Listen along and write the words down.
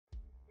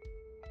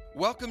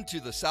Welcome to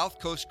the South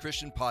Coast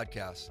Christian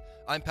Podcast.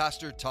 I'm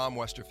Pastor Tom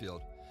Westerfield.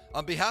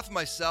 On behalf of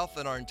myself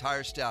and our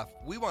entire staff,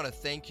 we want to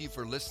thank you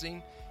for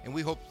listening, and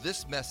we hope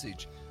this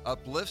message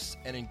uplifts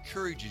and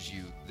encourages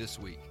you this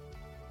week.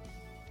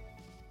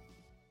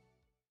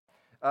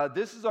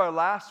 This is our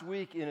last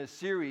week in a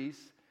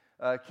series,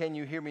 Can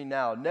You Hear Me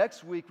Now?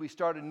 Next week, we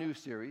start a new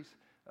series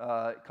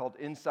called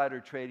Insider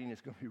Trading.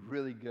 It's going to be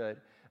really good.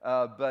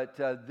 But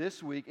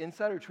this week,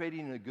 insider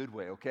trading in a good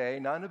way, okay?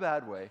 Not in a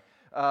bad way.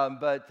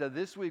 But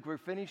this week, we're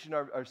finishing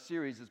our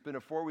series. It's been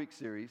a 4-week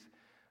series,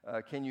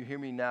 Can You Hear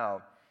Me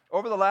Now?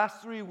 Over the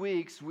last 3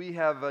 weeks, we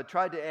have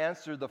tried to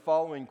answer the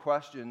following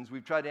questions.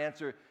 We've tried to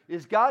answer,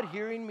 is God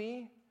hearing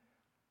me?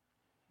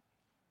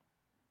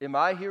 Am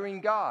I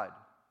hearing God?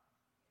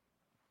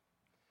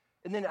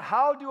 And then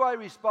how do I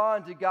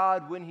respond to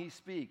God when He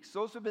speaks?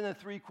 Those have been the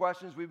 3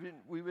 questions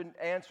we've been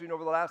answering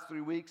over the last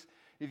 3 weeks.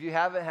 If you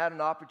haven't had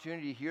an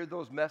opportunity to hear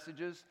those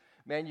messages,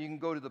 man, you can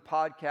go to the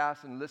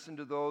podcast and listen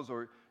to those,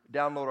 or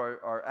download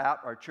our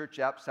app, our church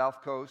app,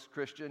 South Coast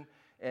Christian,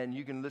 and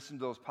you can listen to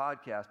those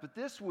podcasts. But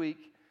this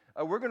week,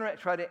 we're going to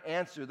try to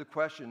answer the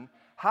question,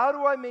 how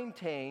do I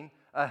maintain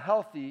a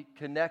healthy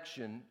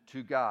connection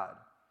to God?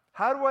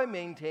 How do I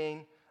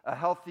maintain a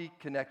healthy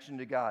connection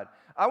to God?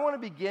 I want to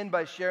begin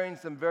by sharing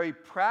some very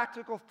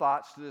practical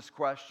thoughts to this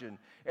question.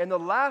 And the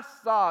last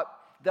thought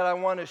that I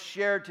want to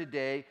share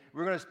today,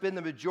 we're going to spend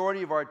the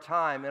majority of our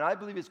time, and I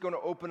believe it's going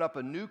to open up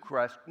a new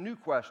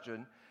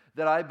question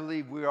that I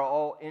believe we are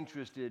all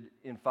interested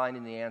in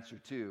finding the answer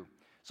to.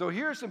 So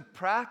here are some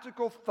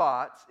practical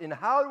thoughts in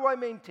how do I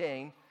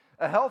maintain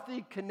a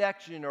healthy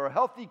connection or a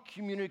healthy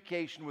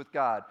communication with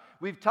God.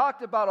 We've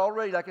talked about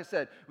already, like I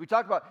said, we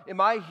talked about,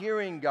 am I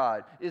hearing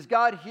God? Is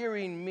God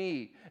hearing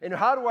me? And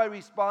how do I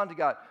respond to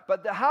God?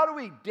 But how do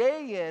we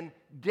day in,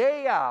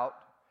 day out,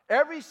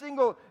 every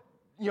single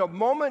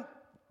moment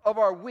of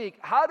our week,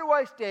 how do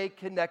I stay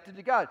connected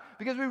to God?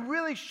 Because we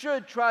really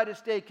should try to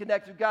stay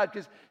connected to God,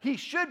 because He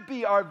should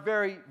be our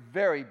very,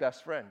 very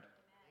best friend.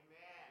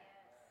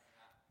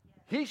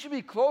 Amen. He should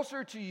be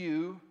closer to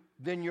you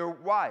than your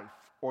wife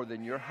or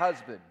than your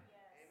husband.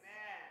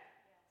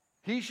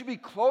 Amen. He should be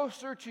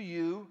closer to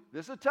you,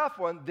 this is a tough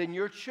one, than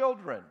your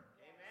children.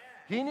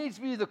 Amen. He needs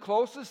to be the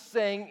closest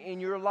thing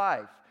in your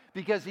life,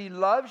 because He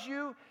loves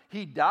you,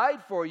 He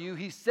died for you,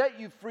 He set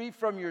you free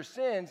from your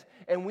sins,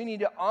 and we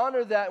need to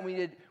honor that,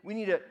 and we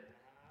need to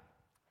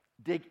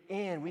dig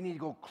in. We need to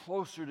go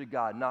closer to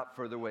God, not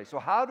further away. So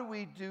how do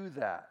we do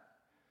that?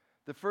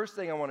 The first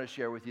thing I want to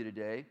share with you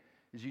today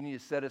is you need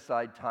to set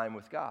aside time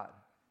with God.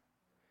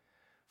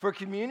 For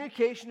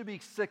communication to be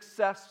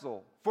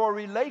successful, for a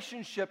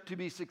relationship to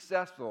be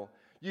successful,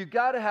 you've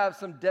got to have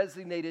some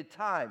designated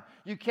time.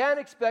 You can't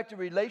expect a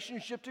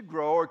relationship to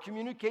grow or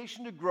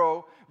communication to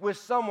grow with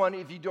someone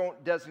if you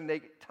don't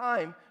designate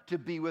time to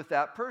be with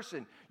that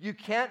person. You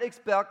can't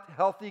expect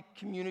healthy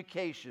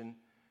communication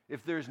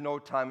if there's no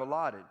time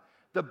allotted.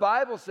 The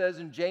Bible says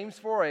in James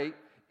 4:8,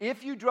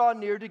 if you draw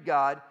near to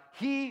God,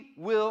 He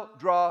will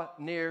draw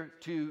near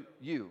to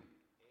you.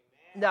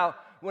 Amen. Now,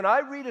 when I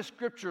read a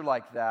scripture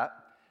like that,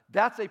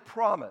 that's a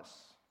promise.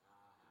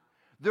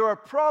 There are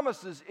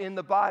promises in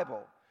the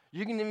Bible.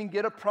 You can even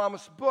get a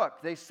promise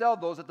book. They sell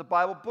those at the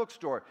Bible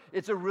bookstore.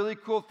 It's a really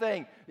cool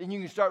thing. And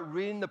you can start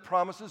reading the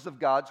promises of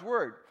God's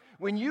Word.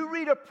 When you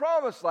read a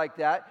promise like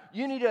that,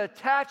 you need to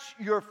attach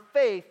your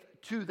faith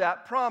to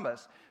that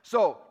promise.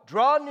 So,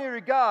 draw near to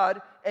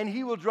God, and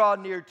He will draw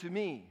near to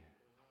me.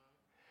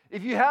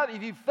 If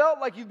you felt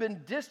like you've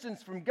been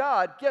distanced from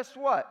God, guess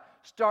what?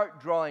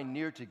 Start drawing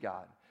near to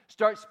God.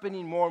 Start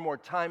spending more and more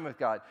time with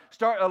God.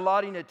 Start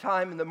allotting a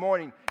time in the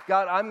morning.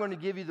 God, I'm going to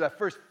give you the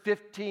first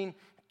 15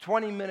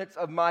 20 minutes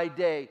of my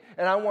day,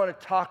 and I want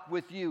to talk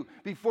with you.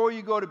 Before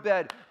you go to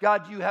bed,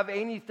 God, do you have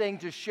anything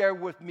to share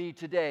with me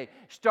today?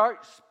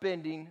 Start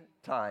spending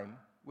time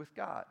with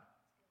God.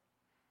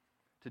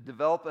 To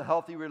develop a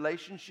healthy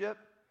relationship,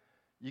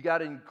 you got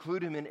to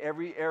include Him in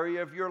every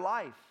area of your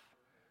life.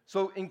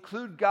 So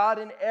include God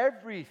in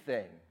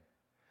everything.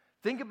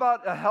 Think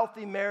about a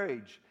healthy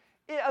marriage.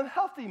 A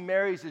healthy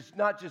marriage is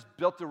not just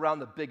built around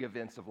the big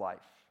events of life.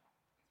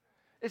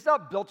 It's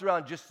not built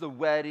around just the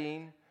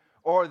wedding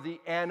or the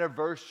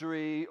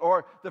anniversary,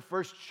 or the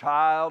first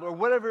child, or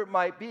whatever it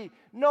might be.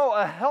 No,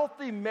 a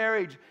healthy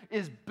marriage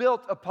is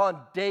built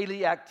upon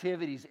daily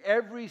activities.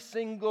 Every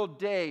single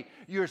day,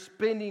 you're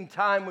spending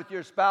time with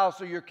your spouse,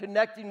 or you're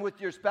connecting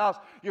with your spouse,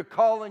 you're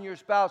calling your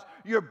spouse,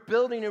 you're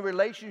building a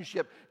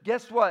relationship.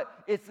 Guess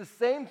what? It's the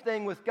same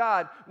thing with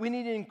God. We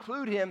need to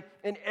include Him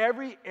in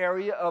every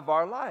area of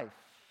our life.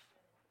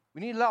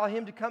 We need to allow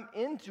Him to come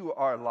into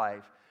our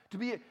life.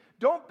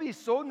 Don't be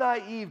so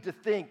naive to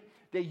think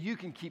that you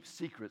can keep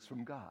secrets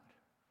from God.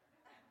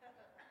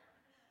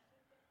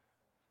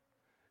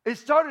 It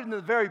started in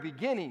the very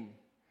beginning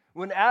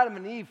when Adam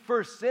and Eve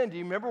first sinned. Do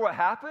you remember what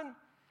happened?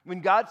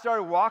 When God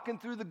started walking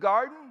through the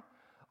garden,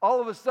 all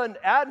of a sudden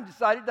Adam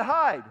decided to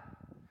hide.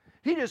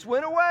 He just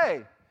went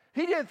away.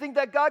 He didn't think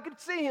that God could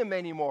see him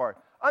anymore.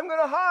 I'm going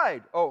to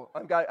hide. Oh,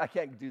 I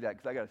can't do that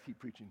because I got to keep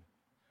preaching.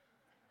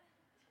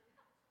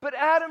 But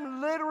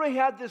Adam literally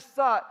had this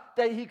thought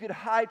that he could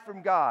hide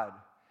from God.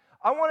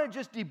 I want to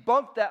just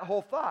debunk that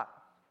whole thought.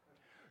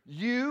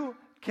 You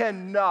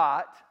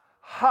cannot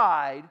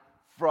hide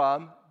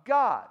from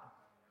God.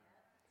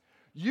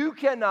 You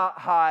cannot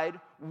hide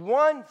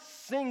one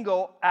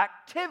single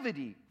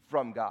activity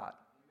from God.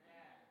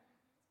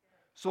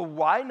 So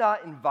why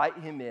not invite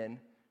him in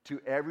to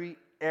every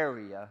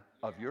area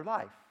of your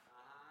life?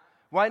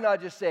 Why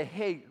not just say,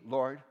 hey,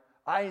 Lord,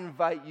 I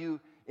invite you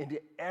into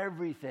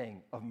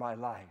everything of my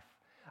life.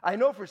 I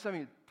know for some of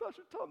you,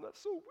 Pastor Tom,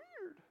 that's so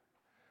weird.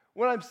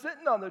 When I'm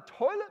sitting on the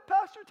toilet,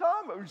 Pastor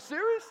Tom,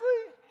 seriously?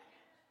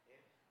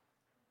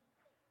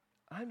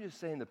 I'm just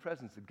saying the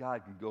presence of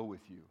God can go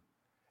with you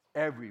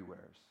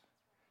everywhere.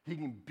 He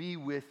can be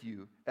with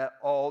you at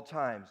all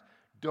times.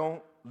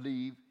 Don't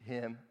leave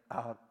him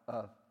out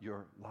of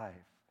your life.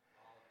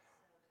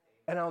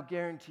 And I'll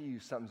guarantee you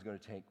something's going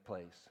to take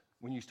place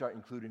when you start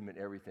including him in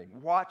everything.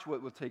 Watch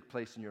what will take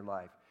place in your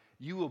life.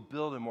 You will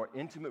build a more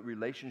intimate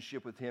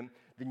relationship with him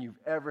than you've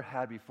ever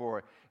had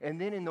before. And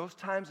then in those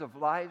times of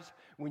lives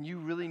when you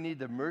really need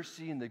the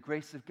mercy and the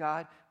grace of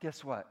God,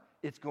 guess what?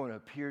 It's going to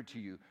appear to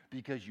you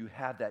because you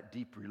have that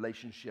deep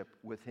relationship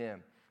with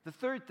him. The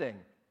third thing,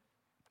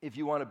 if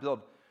you want to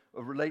build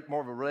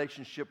more of a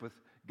relationship with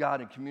God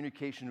and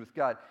communication with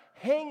God,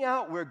 hang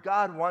out where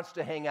God wants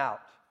to hang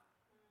out.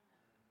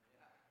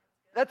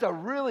 That's a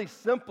really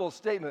simple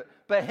statement,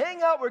 but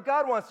hang out where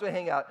God wants to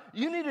hang out.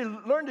 You need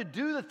to learn to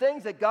do the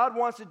things that God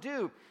wants to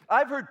do.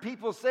 I've heard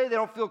people say they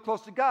don't feel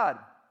close to God.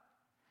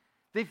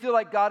 They feel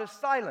like God is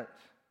silent.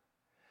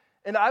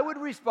 And I would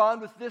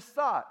respond with this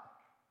thought: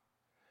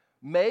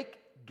 make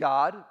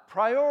God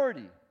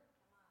priority.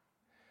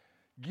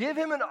 Give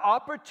him an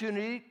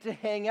opportunity to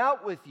hang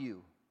out with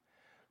you.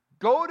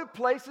 Go to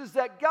places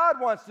that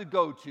God wants to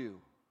go to.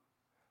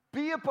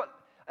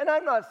 And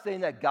I'm not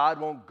saying that God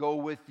won't go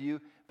with you,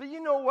 but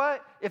you know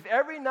what? If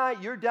every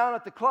night you're down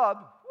at the club,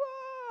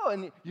 whoa,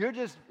 and you're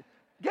just,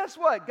 guess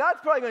what? God's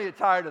probably going to get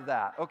tired of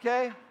that,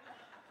 okay?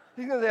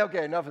 He's going to say,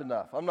 okay, enough is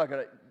enough. I'm not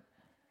going to,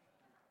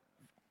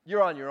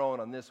 you're on your own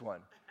on this one.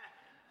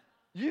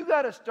 You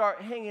got to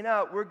start hanging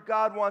out where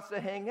God wants to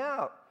hang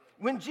out.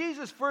 When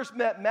Jesus first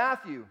met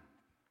Matthew,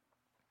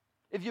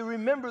 if you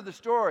remember the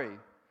story,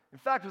 in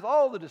fact, with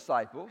all the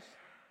disciples,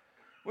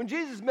 when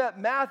Jesus met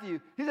Matthew,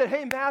 he said,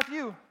 hey,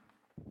 Matthew,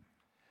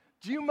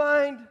 do you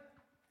mind?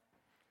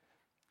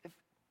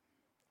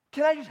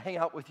 Can I just hang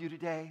out with you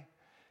today?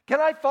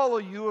 Can I follow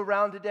you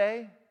around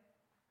today?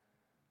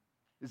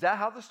 Is that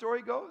how the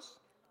story goes?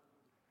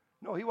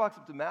 No, he walks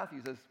up to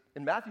Matthew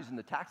and Matthew's in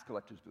the tax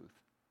collector's booth.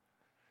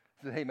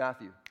 He says, hey,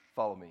 Matthew,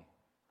 follow me.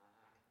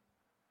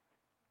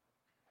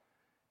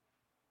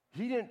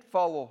 He didn't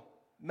follow,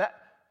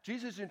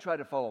 Jesus didn't try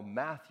to follow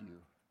Matthew.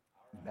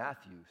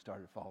 Matthew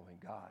started following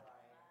God.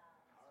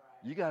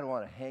 You got to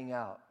want to hang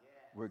out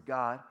where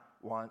God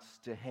wants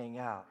to hang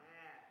out.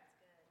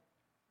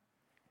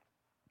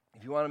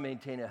 If you want to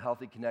maintain a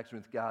healthy connection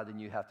with God, then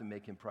you have to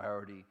make him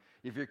priority.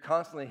 If you're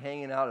constantly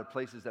hanging out at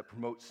places that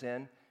promote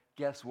sin,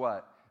 guess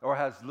what? Or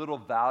has little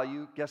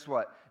value, guess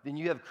what? Then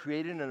you have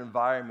created an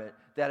environment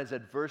that is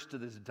adverse to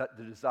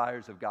the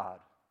desires of God.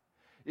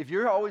 If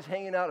you're always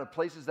hanging out at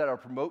places that are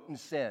promoting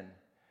sin,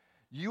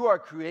 you are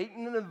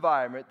creating an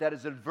environment that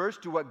is adverse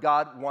to what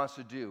God wants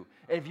to do.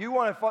 And if you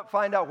want to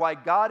find out why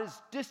God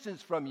is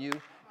distanced from you,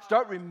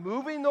 start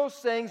removing those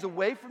things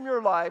away from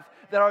your life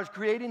that are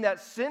creating that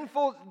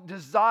sinful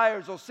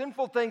desires, those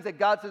sinful things that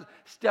God says,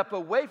 step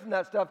away from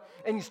that stuff,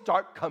 and you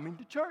start coming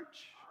to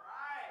church.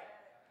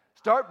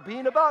 Start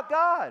being about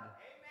God.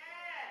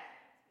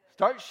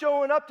 Start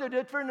showing up to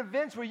different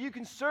events where you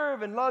can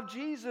serve and love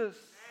Jesus.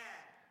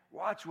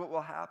 Watch what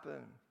will happen.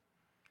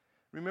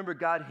 Remember,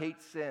 God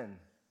hates sin,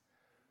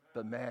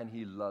 but man,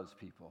 he loves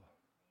people.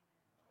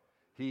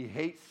 He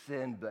hates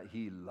sin, but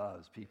he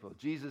loves people.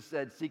 Jesus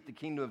said, seek the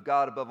kingdom of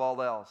God above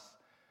all else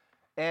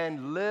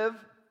and live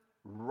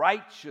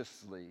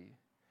righteously,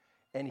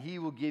 and he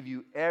will give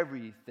you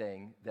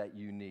everything that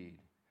you need.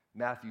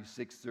 Matthew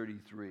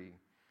 6:33.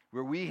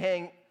 Where we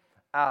hang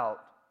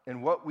out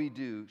and what we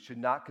do should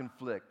not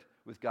conflict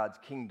with God's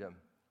kingdom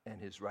and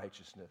his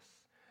righteousness.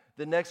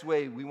 The next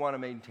way we want to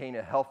maintain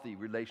a healthy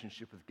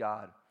relationship with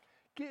God,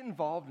 get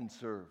involved and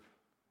serve.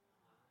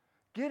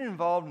 Get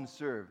involved and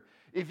serve.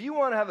 If you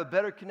want to have a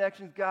better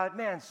connection with God,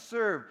 man,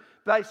 serve.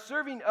 By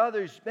serving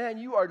others, man,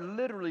 you are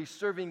literally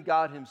serving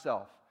God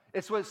himself.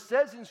 It's what it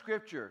says in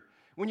Scripture.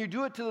 When you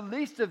do it to the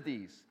least of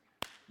these,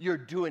 you're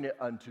doing it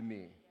unto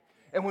me.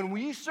 And when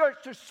you start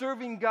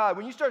serving God,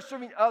 when you start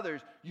serving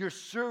others, you're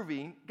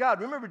serving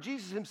God. Remember,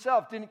 Jesus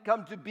himself didn't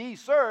come to be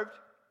served.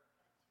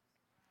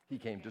 He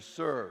came to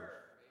serve.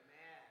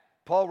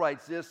 Paul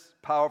writes this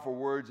powerful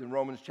words in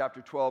Romans chapter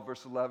 12,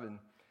 verse 11.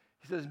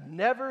 He says,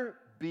 never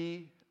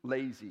be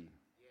lazy,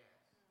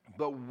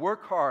 but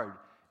work hard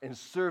and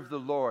serve the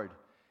Lord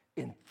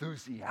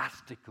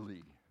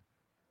enthusiastically.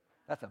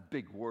 That's a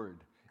big word,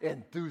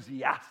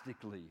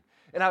 enthusiastically.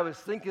 And I was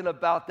thinking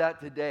about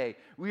that today.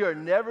 We are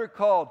never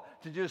called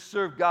to just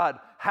serve God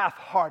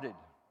half-hearted.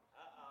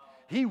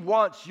 He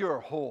wants your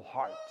whole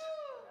heart.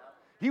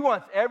 He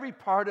wants every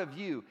part of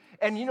you.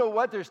 And you know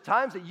what? There's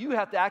times that you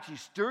have to actually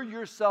stir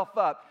yourself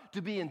up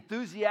to be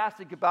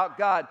enthusiastic about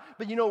God.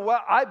 But you know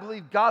what? I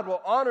believe God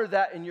will honor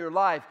that in your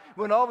life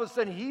when all of a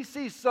sudden He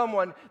sees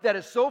someone that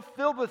is so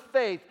filled with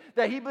faith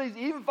that he believes,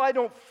 even if I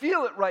don't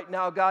feel it right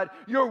now, God,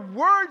 your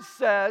word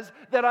says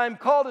that I'm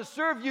called to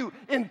serve you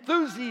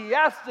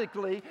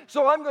enthusiastically.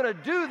 So I'm going to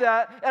do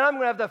that, and I'm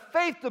going to have the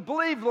faith to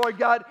believe, Lord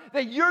God,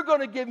 that you're going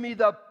to give me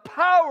the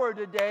power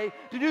today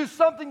to do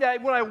something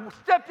that when I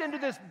stepped into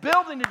this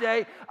building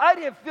today, I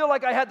didn't feel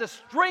like I had the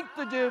strength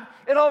to do.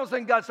 And all of a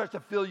sudden, God starts to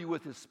fill you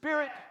with His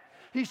Spirit.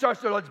 He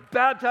starts to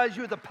baptize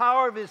you with the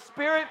power of His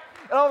Spirit.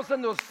 And all of a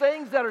sudden, those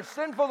things that are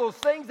sinful, those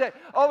things that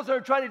all of a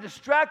sudden are trying to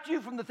distract you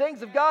from the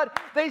things of God,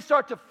 they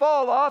start to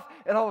fall off.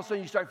 And all of a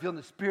sudden, you start feeling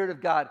the Spirit of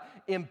God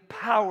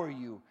empower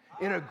you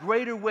in a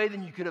greater way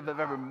than you could have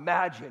ever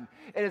imagined.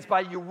 And it's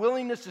by your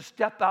willingness to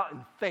step out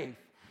in faith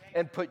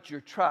and put your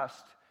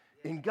trust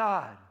in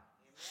God.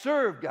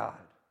 Serve God.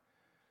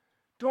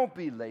 Don't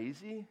be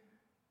lazy.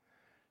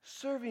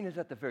 Serving is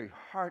at the very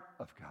heart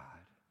of God.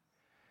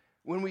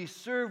 When we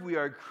serve, we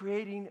are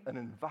creating an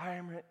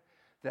environment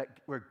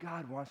where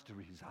God wants to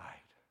reside.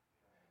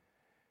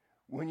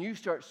 When you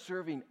start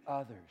serving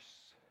others,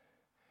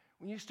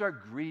 when you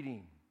start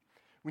greeting,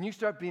 when you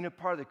start being a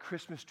part of the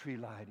Christmas tree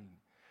lighting,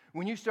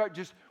 when you start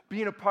just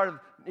being a part of,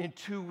 in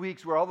 2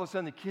 weeks, where all of a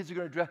sudden the kids are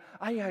going to dress,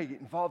 I got to get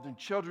involved in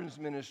children's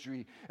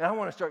ministry, and I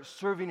want to start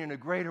serving in a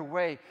greater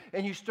way,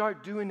 and you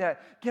start doing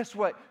that, guess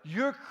what?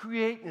 You're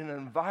creating an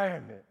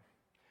environment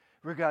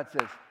where God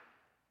says,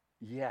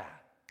 yeah,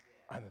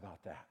 I'm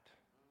about that.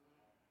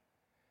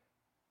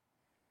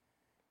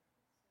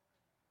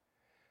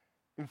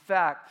 In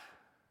fact,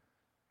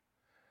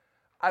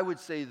 I would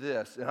say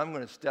this, and I'm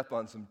going to step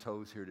on some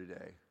toes here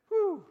today.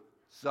 Whew,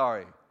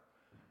 sorry.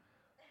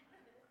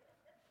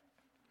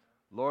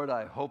 Lord,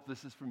 I hope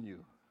this is from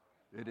you.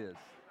 It is.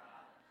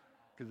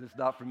 Because it's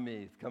not from me.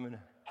 It's coming.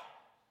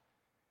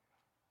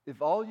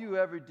 If all you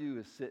ever do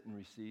is sit and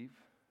receive,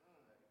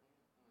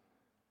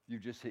 you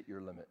just hit your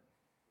limit.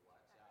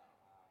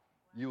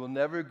 You will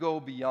never go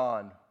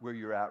beyond where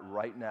you're at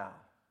right now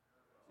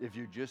if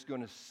you're just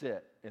going to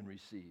sit and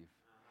receive.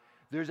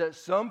 There's at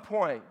some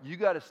point, you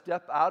got to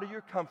step out of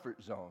your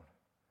comfort zone.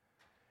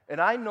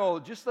 And I know,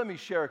 just let me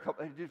share a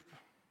couple.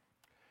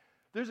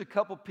 There's a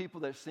couple people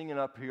that are singing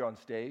up here on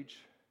stage.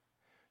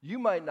 You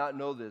might not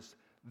know this.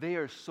 They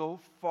are so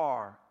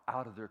far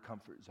out of their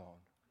comfort zone.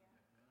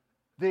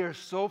 They are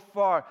so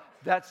far,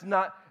 that's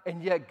not,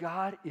 and yet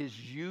God is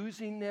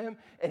using them,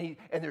 and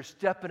they're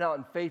stepping out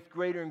in faith,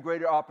 greater and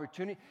greater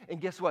opportunity. And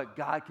guess what?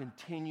 God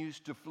continues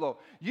to flow.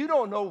 You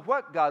don't know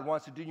what God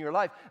wants to do in your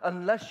life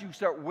unless you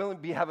start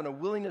having a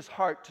willingness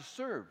heart to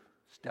serve.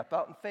 Step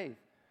out in faith.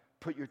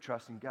 Put your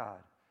trust in God.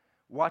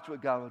 Watch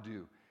what God will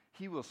do.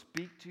 He will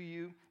speak to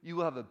you. You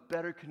will have a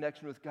better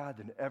connection with God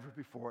than ever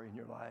before in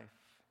your life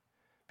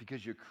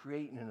because you're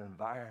creating an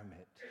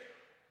environment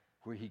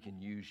where He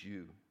can use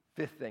you.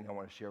 Fifth thing I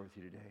want to share with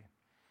you today.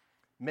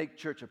 Make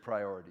church a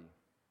priority.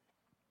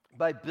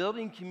 By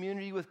building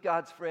community with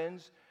God's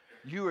friends,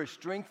 you are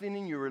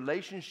strengthening your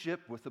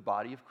relationship with the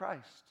body of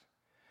Christ.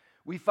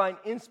 We find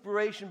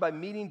inspiration by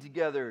meeting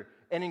together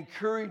and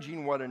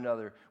encouraging one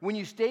another. When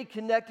you stay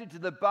connected to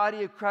the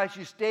body of Christ,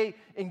 you stay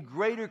in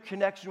greater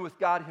connection with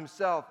God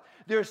Himself.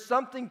 There's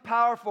something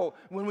powerful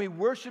when we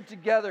worship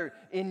together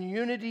in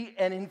unity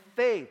and in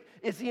faith.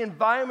 It's the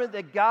environment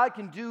that God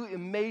can do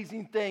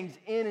amazing things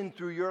in and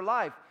through your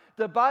life.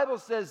 The Bible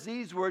says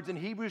these words in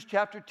Hebrews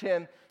chapter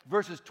 10,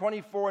 verses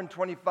 24 and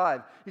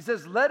 25. He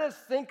says, let us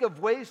think of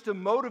ways to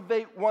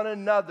motivate one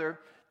another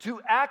to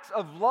acts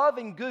of love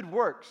and good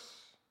works.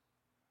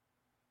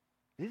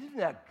 Isn't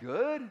that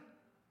good?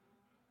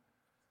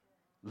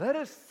 Let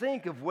us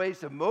think of ways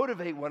to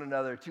motivate one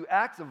another to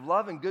acts of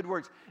love and good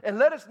works. And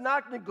let us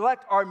not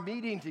neglect our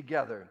meeting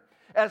together,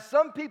 as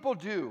some people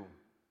do,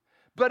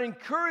 but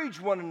encourage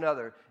one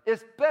another,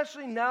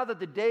 especially now that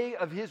the day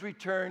of His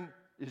return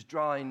is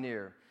drawing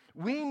near.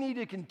 We need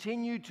to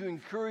continue to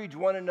encourage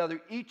one another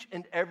each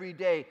and every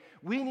day.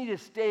 We need to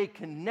stay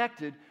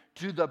connected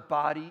to the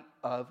body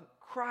of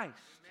Christ.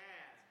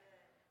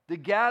 The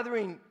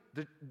gathering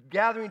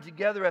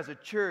together as a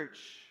church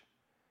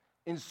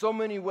in so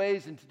many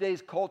ways in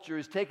today's culture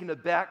is taking a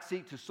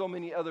backseat to so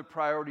many other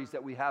priorities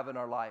that we have in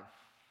our life.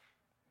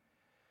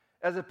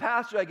 As a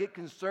pastor, I get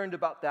concerned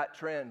about that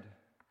trend,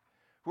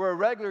 where a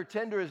regular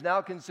attender is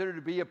now considered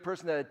to be a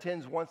person that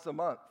attends once a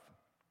month.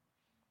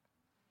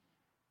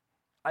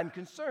 I'm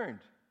concerned.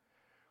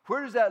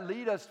 Where does that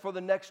lead us for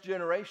the next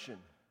generation?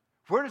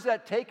 Where does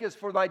that take us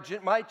for my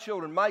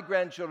children, my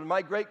grandchildren,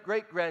 my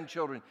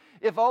great-great-grandchildren?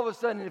 If all of a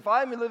sudden, if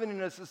I'm living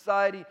in a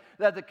society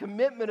that the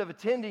commitment of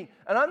attending,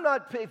 and I'm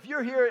not, if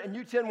you're here and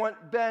you attend one,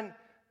 Ben,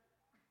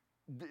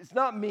 it's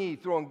not me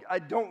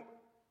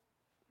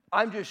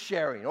I'm just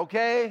sharing,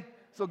 okay?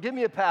 So give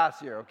me a pass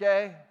here,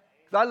 okay?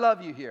 Because I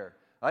love you here.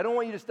 I don't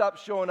want you to stop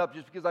showing up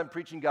just because I'm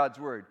preaching God's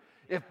word.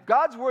 If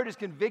God's word is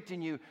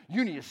convicting you,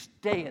 you need to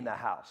stay in the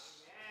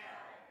house.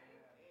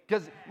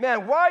 Because,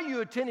 man, why are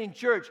you attending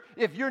church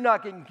if you're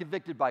not getting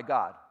convicted by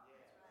God?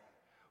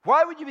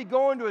 Why would you be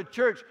going to a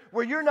church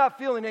where you're not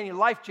feeling any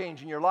life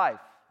change in your life?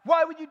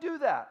 Why would you do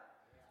that?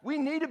 We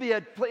need to be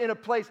in a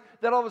place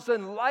that all of a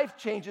sudden life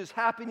change is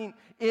happening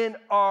in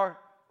our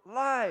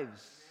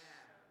lives.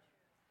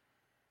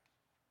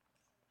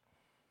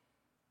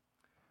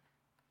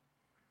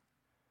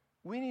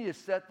 We need to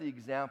set the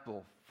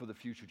example for the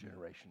future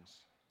generations.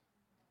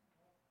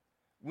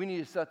 We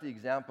need to set the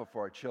example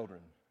for our children,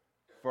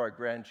 for our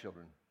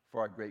grandchildren, for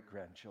our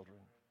great-grandchildren.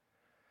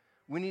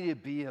 We need to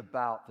be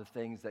about the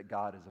things that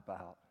God is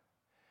about.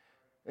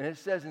 And it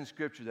says in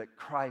Scripture that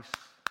Christ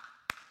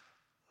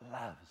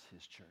loves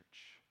his church.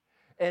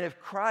 And if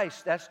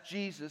Christ, that's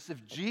Jesus,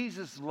 if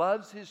Jesus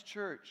loves his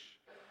church,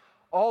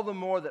 all the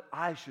more that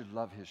I should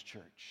love his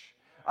church.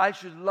 I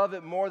should love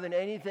it more than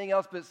anything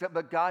else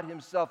but God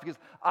himself, because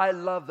I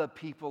love the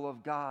people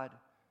of God.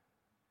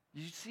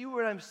 You see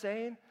what I'm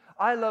saying?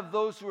 I love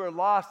those who are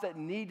lost that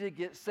need to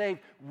get saved.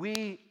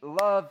 We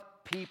love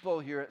people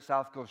here at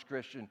South Coast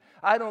Christian.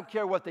 I don't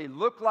care what they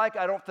look like.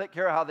 I don't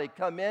care how they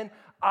come in.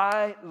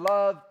 I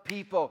love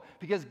people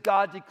because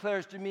God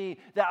declares to me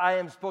that I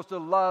am supposed to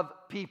love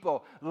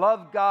people.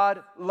 Love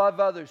God, love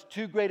others.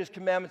 2 greatest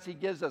commandments he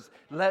gives us.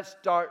 Let's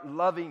start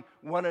loving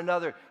one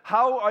another.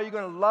 How are you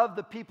going to love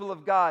the people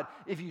of God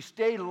if you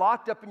stay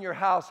locked up in your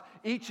house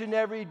each and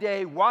every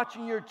day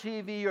watching your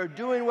TV or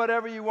doing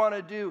whatever you want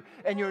to do,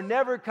 and you're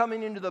never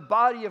coming into the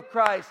body of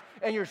Christ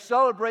and you're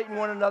celebrating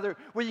one another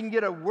where you can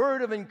get a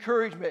word of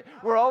encouragement,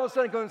 where all of a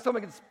sudden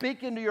someone can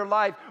speak into your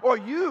life, or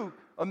you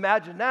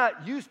imagine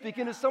that, you speak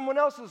into someone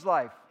else's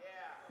life.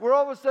 Where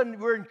all of a sudden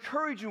we're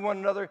encouraging one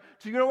another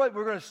to, you know what,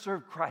 we're going to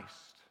serve Christ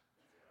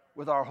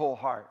with our whole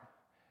heart.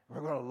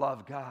 We're going to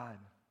love God.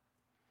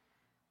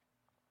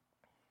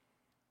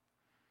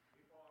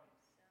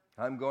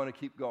 I'm going to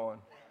keep going.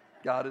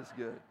 God is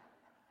good.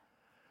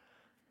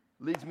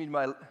 Leads me to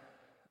my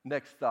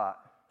next thought.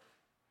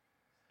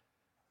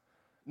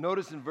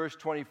 Notice in verse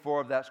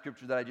 24 of that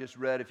scripture that I just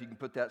read, if you can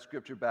put that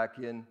scripture back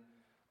in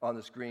on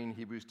the screen,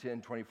 Hebrews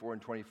 10, 24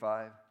 and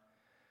 25.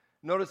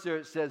 Notice there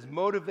it says,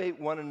 motivate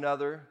one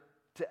another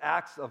to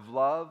acts of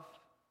love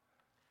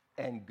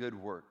and good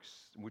works,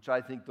 which I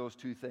think those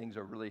two things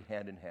are really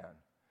hand in hand.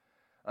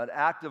 An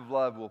act of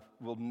love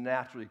will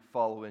naturally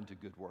follow into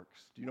good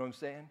works. Do you know what I'm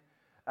saying?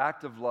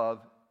 Act of love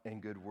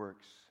and good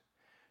works.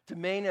 To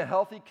maintain a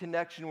healthy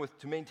connection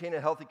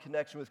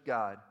with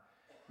God,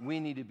 we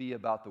need to be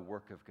about the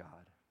work of God.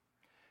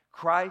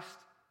 Christ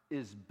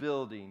is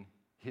building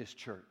his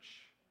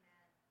church.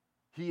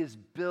 He is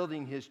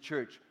building his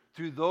church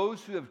through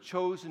those who have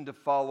chosen to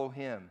follow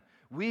him.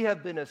 We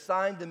have been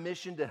assigned the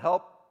mission to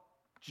help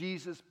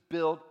Jesus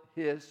build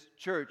his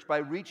church by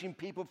reaching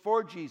people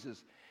for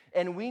Jesus.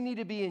 And we need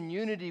to be in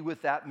unity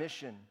with that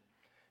mission.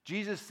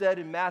 Jesus said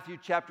in Matthew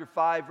chapter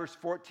 5, verse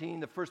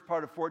 14, the first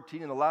part of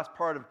 14 and the last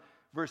part of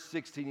verse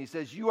 16, he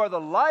says, you are the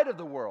light of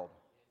the world.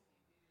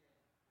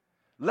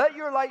 Let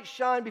your light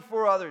shine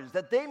before others,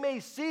 that they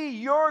may see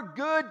your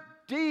good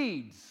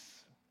deeds,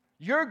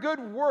 your good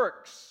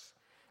works,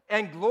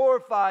 and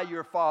glorify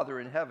your Father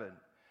in heaven.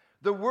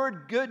 The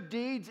word good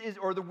deeds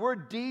the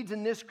word deeds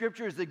in this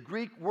scripture is the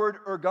Greek word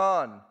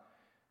ergon.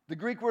 The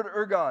Greek word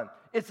ergon.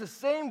 It's the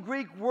same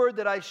Greek word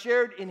that I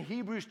shared in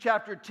Hebrews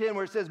chapter 10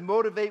 where it says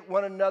motivate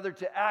one another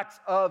to acts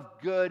of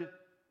good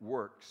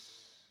works.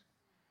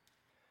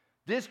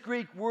 This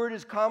Greek word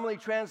is commonly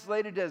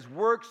translated as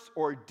works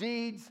or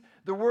deeds.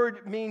 The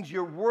word means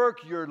your work,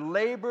 your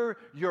labor,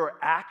 your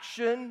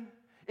action.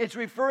 It's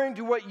referring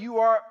to what you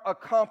are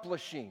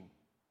accomplishing.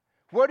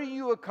 What are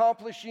you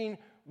accomplishing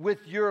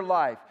with your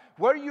life?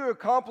 What are you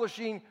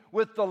accomplishing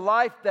with the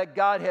life that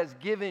God has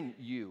given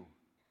you?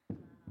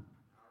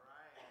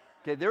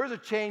 Okay, there was a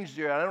change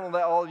there. I don't know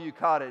that all of you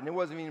caught it, and it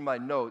wasn't even in my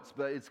notes,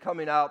 but it's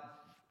coming out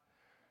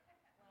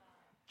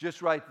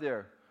just right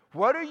there.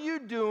 What are you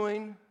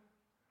doing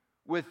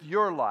with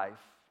your life?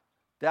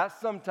 That's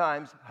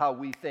sometimes how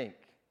we think.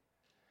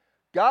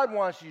 God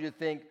wants you to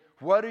think,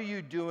 what are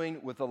you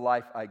doing with the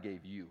life I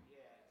gave you?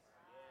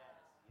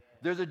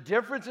 There's a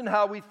difference in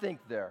how we think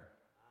there.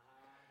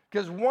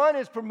 Because one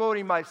is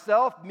promoting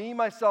myself, me,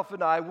 myself,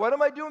 and I. What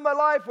am I doing in my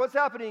life? What's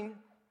happening?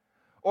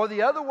 Or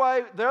the other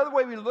way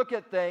we look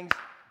at things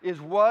is,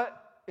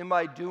 what am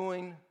I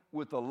doing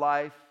with the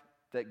life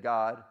that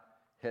God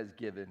has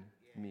given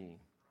me?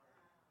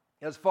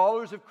 As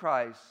followers of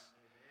Christ,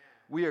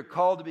 we are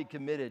called to be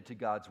committed to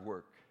God's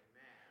work.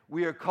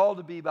 We are called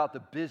to be about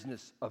the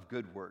business of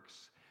good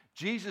works.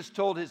 Jesus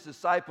told his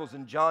disciples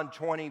in John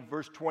 20,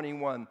 verse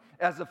 21,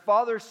 as the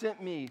Father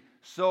sent me,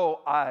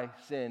 so I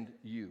send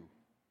you.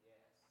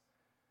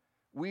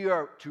 We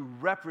are to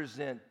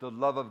represent the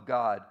love of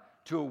God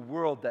to a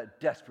world that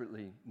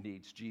desperately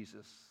needs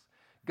Jesus.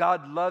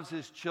 God loves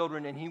his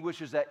children, and he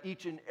wishes that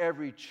each and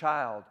every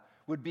child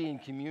would be in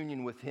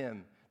communion with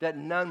him, that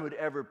none would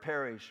ever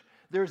perish.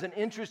 There's an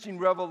interesting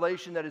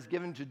revelation that is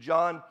given to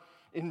John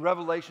in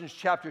Revelations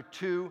chapter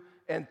 2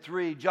 and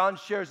 3. John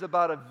shares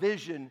about a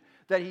vision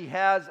that he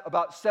has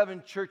about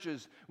 7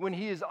 churches when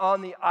he is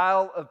on the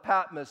Isle of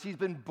Patmos. He's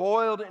been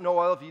boiled in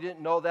oil. If you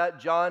didn't know that,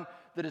 John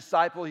the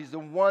disciple. He's the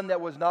one that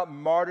was not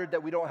martyred,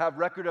 that we don't have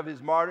record of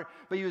his martyr.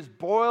 But he was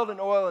boiled in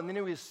oil, and then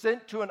he was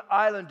sent to an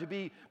island to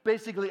be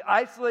basically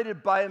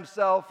isolated by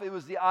himself. It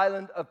was the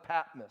island of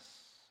Patmos.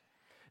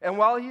 And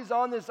while he's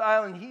on this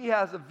island, he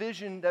has a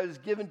vision that is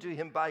given to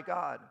him by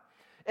God.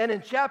 And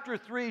in chapter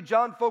 3,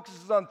 John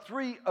focuses on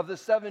 3 of the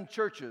 7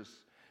 churches.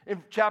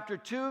 In chapter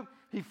 2,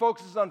 he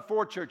focuses on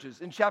 4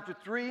 churches. In chapter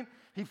 3,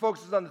 he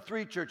focuses on the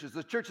 3 churches,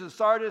 the church of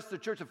Sardis, the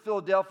church of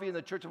Philadelphia, and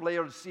the church of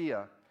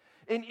Laodicea.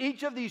 In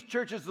each of these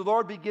churches, the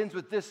Lord begins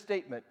with this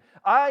statement: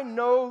 I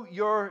know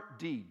your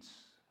deeds.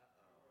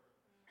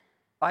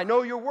 I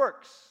know your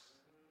works.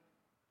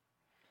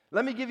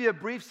 Let me give you a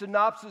brief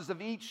synopsis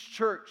of each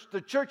church.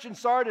 The church in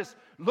Sardis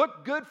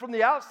looked good from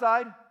the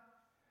outside,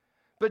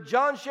 but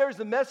John shares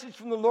the message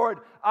from the Lord: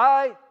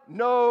 I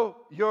know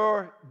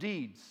your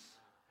deeds.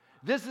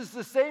 This is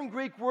the same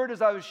Greek word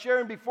as I was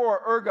sharing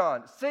before,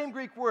 ergon. Same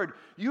Greek word.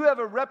 You have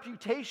a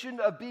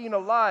reputation of being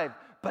alive,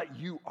 but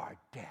you are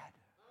dead.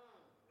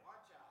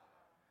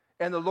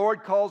 And the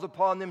Lord calls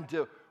upon them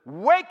to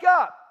wake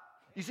up.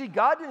 You see,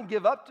 God didn't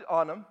give up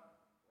on them.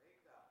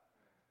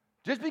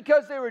 Just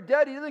because they were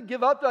dead, He didn't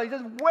give up on them. He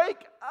says,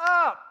 wake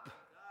up,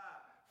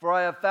 for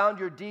I have found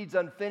your deeds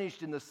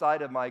unfinished in the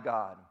sight of my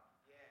God.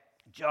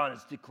 John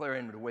is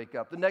declaring them to wake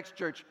up. The next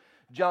church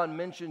John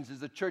mentions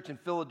is a church in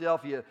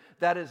Philadelphia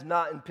that is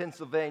not in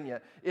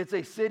Pennsylvania. It's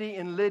a city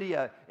in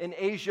Lydia, in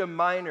Asia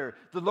Minor.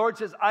 The Lord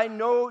says, I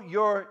know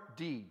your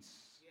deeds.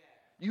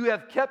 You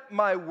have kept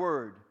my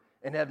word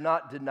and have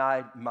not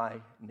denied my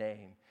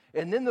name.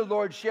 And then the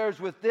Lord shares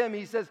with them,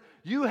 He says,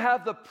 you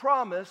have the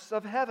promise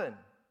of heaven.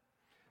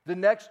 The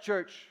next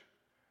church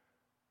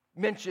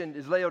mentioned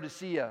is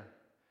Laodicea.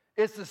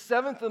 It's the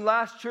 7th and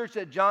last church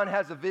that John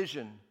has a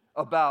vision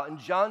about. And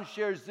John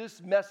shares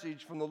this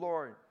message from the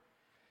Lord.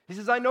 He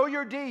says, I know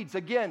your deeds.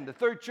 Again, the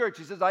 3rd church,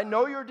 he says, I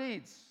know your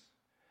deeds,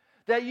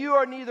 that you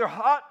are neither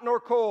hot nor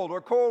cold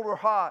or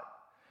hot.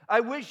 I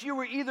wish you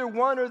were either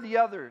one or the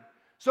other.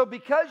 So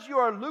because you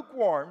are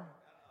lukewarm,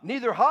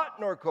 neither hot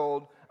nor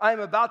cold, I am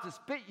about to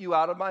spit you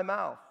out of my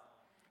mouth.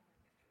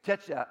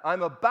 Catch that.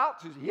 I'm about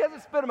to. He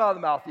hasn't spit him out of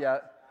the mouth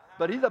yet,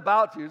 but he's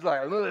about to. He's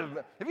like,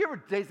 have you ever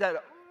tasted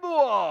that?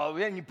 Oh,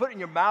 and you put it in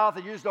your mouth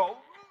and you just go,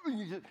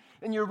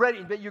 and you're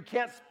ready, but you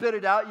can't spit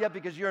it out yet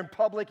because you're in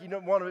public. You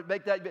don't want to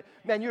make that.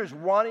 Man, you're just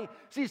wanting.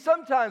 See,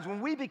 sometimes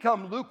when we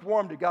become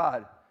lukewarm to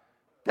God,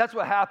 that's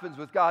what happens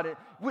with God.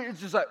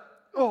 It's just like,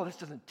 oh, this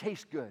doesn't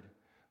taste good.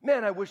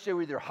 Man, I wish they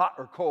were either hot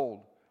or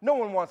cold. No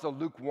one wants a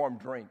lukewarm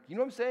drink. You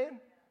know what I'm saying?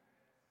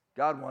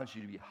 God wants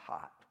you to be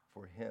hot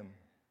for Him.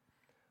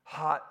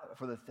 Hot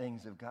for the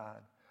things of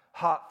God.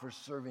 Hot for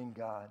serving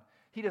God.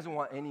 He doesn't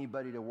want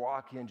anybody to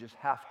walk in just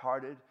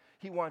half-hearted.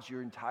 He wants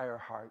your entire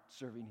heart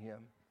serving Him.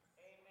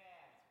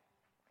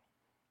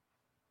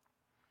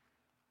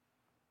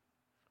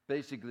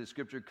 Basically, the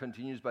scripture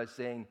continues by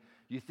saying,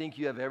 you think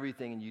you have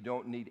everything and you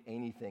don't need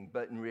anything,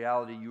 but in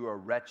reality, you are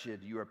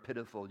wretched, you are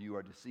pitiful, you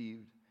are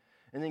deceived.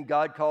 And then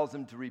God calls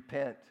them to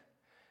repent.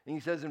 And He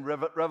says in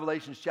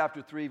Revelation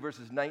chapter 3,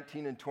 verses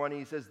 19 and 20,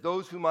 He says,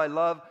 those whom I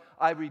love,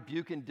 I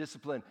rebuke and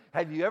discipline.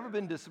 Have you ever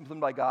been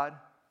disciplined by God?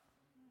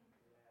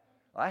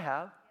 I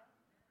have.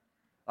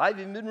 I've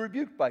even been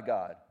rebuked by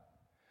God.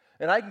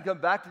 And I can come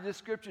back to this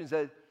scripture and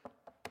say,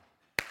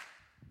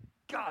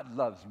 God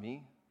loves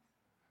me.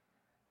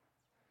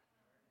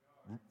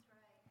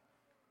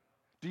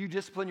 Do you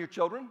discipline your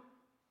children?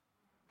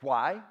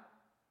 Why?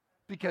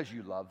 Because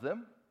you love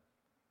them.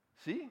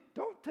 See?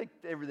 Don't take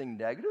everything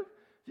negative.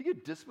 If you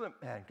get disciplined,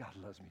 man, God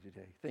loves me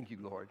today. Thank you,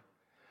 Lord.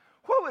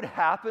 What would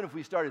happen if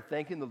we started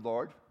thanking the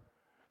Lord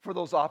for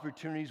those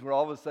opportunities where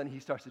all of a sudden He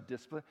starts to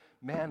discipline?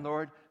 Man,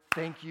 Lord,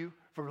 thank you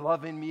for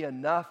loving me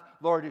enough,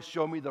 Lord, to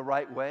show me the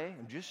right way.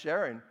 I'm just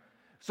sharing.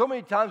 So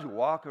many times we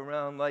walk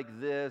around like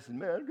this, and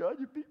man, God,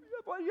 you beat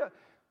me up.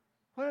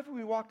 What if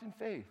we walked in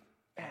faith?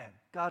 Man,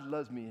 God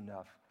loves me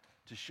enough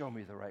to show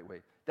me the right way.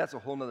 That's a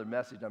whole nother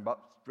message. I'm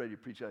about ready to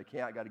preach it.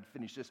 I got to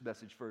finish this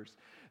message first.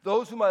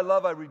 Those whom I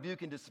love, I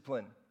rebuke and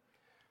discipline.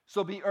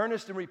 So be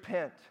earnest and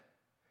repent.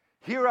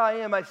 Here I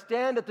am. I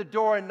stand at the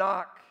door and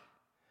knock.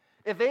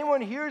 If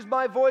anyone hears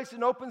my voice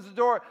and opens the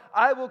door,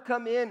 I will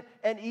come in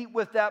and eat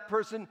with that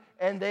person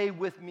and they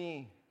with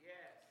me. Yes.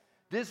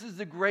 This is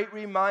a great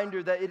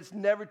reminder that it's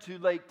never too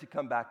late to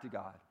come back to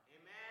God.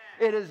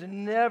 It is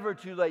never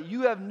too late.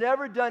 You have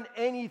never done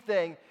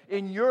anything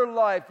in your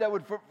life that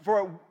would,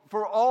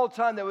 for all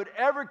time, that would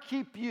ever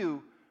keep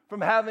you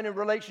from having a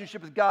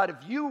relationship with God.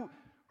 If you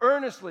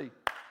earnestly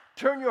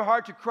turn your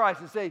heart to Christ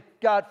and say,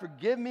 God,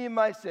 forgive me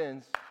my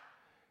sins,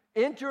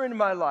 enter into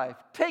my life,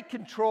 take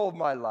control of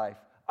my life,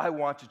 I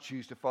want to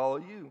choose to follow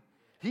you.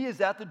 He is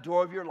at the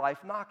door of your life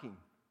knocking.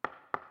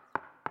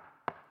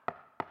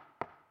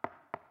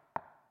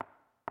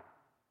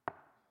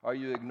 Are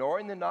you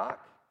ignoring the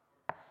knock?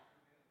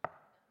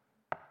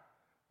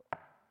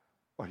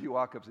 Or you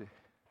walk up and say,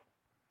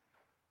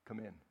 come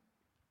in,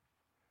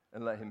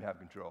 and let Him have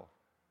control.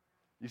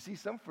 You see,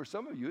 for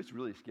some of you, it's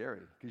really scary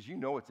because you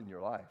know what's in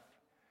your life.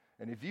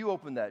 And if you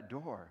open that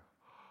door,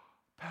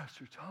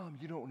 Pastor Tom,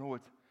 you don't know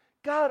what's,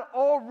 God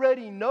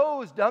already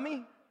knows,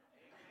 dummy.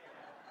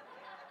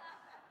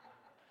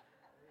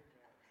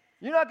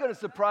 You're not going to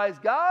surprise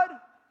God.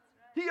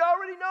 He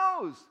already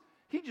knows.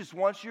 He just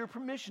wants your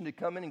permission to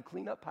come in and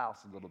clean up house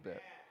a little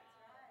bit.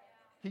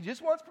 He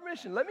just wants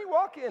permission. Let me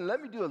walk in.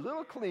 Let me do a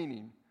little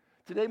cleaning.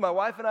 Today, my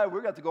wife and I,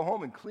 we're going to go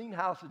home and clean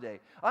house today.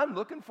 I'm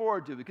looking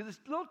forward to it because it's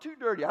a little too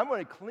dirty. I'm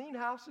going to clean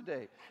house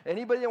today.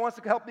 Anybody that wants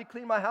to help me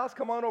clean my house,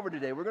 come on over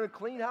today. We're going to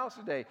clean house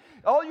today.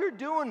 All you're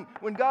doing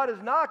when God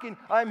is knocking,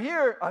 I'm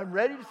here. I'm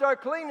ready to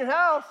start cleaning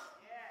house.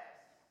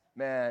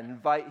 Man,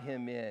 invite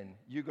him in.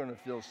 You're going to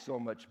feel so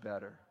much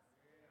better.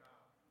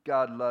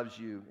 God loves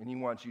you, and he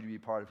wants you to be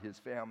part of his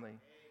family.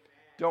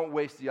 Don't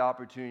waste the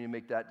opportunity to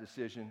make that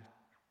decision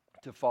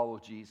to follow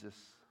Jesus.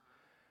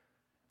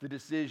 The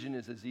decision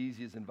is as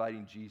easy as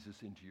inviting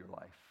Jesus into your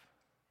life.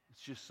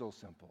 It's just so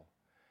simple.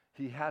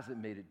 He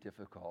hasn't made it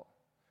difficult.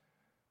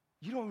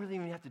 You don't really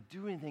even have to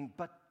do anything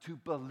but to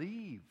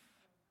believe.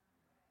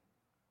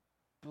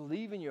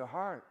 Believe in your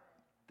heart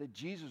that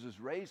Jesus was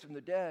raised from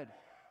the dead,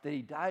 that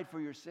he died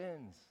for your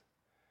sins.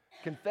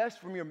 Confess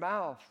from your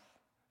mouth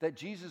that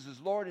Jesus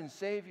is Lord and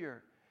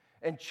Savior,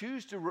 and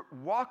choose to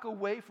walk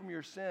away from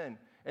your sin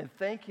and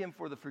thank him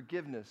for the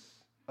forgiveness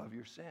of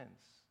your sins.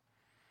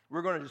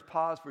 We're going to just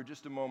pause for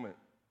just a moment,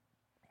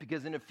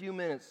 because in a few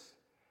minutes,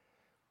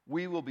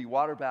 we will be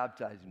water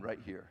baptizing right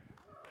here.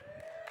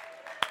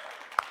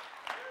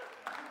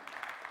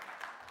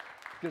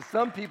 Because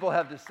some people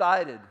have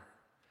decided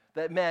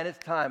that, man, it's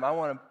time. I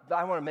want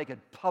to make a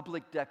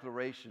public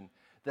declaration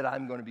that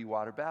I'm going to be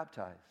water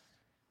baptized.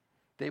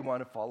 They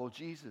want to follow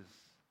Jesus.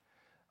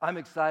 I'm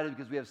excited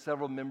because we have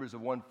several members of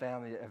one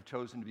family that have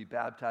chosen to be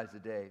baptized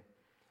today.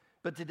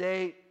 But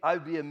today, I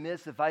would be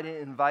amiss if I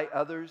didn't invite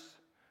others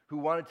who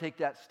want to take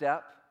that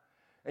step.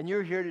 And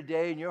you're here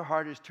today and your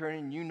heart is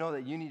turning, and you know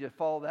that you need to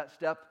follow that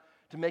step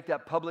to make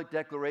that public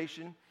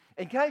declaration.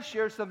 And can I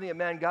share something that,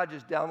 man, God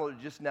just downloaded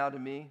just now to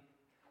me?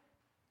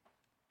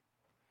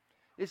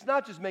 It's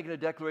not just making a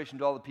declaration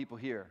to all the people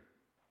here.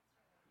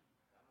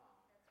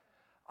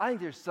 I think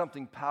there's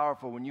something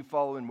powerful when you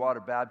follow in water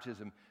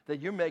baptism,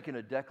 that you're making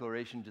a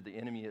declaration to the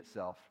enemy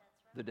itself,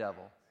 the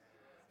devil.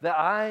 That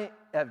I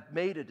have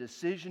made a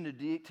decision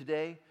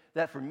today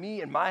that for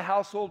me and my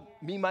household,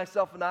 me,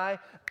 myself, and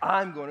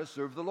I'm going to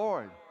serve the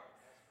Lord.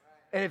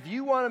 And if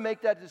you want to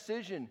make that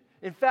decision,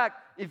 in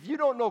fact, if you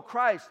don't know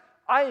Christ,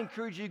 I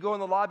encourage you to go in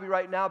the lobby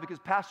right now, because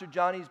Pastor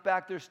Johnny's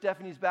back there,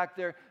 Stephanie's back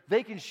there.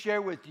 They can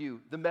share with you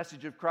the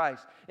message of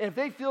Christ. And if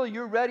they feel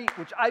you're ready,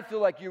 which I feel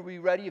like you'll be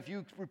ready if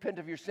you repent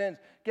of your sins,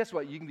 guess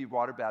what? You can be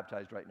water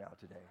baptized right now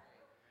today.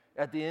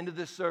 At the end of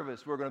this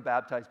service, we're going to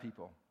baptize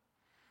people.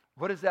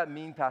 What does that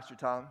mean, Pastor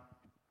Tom?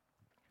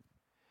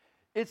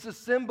 It's a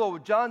symbol.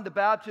 John the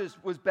Baptist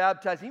was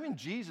baptized. Even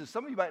Jesus,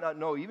 some of you might not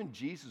know, even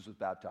Jesus was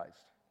baptized.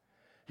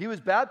 He was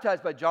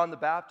baptized by John the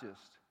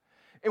Baptist.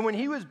 And when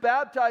he was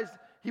baptized,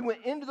 he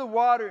went into the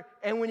water,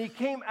 and when he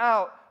came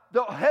out,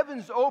 the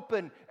heavens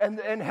opened, and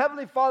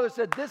Heavenly Father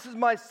said, "This is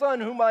my Son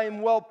whom I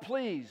am well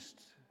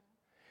pleased."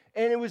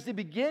 And it was the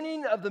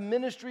beginning of the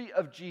ministry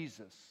of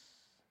Jesus.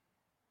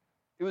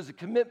 It was a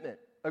commitment,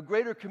 a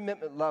greater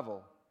commitment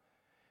level.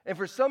 And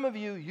for some of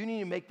you, you need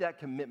to make that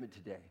commitment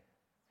today.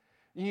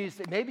 You need to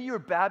say, maybe you were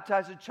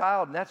baptized as a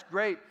child, and that's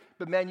great,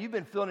 but man, you've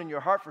been feeling in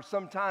your heart for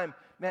some time,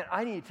 man,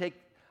 I need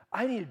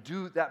to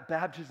do that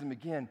baptism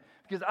again,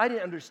 because I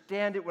didn't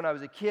understand it when I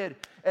was a kid.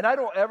 And I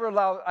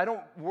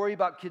don't worry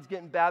about kids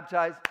getting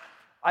baptized.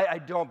 I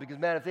don't, because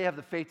man, if they have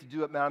the faith to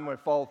do it, man, I'm going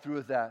to follow through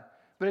with that.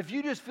 But if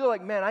you just feel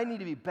like, man, I need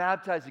to be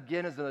baptized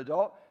again as an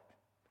adult,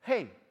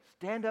 hey,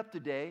 stand up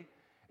today,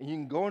 and you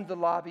can go into the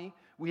lobby.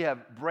 We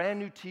have brand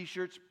new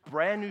t-shirts,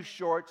 brand new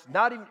shorts,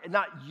 not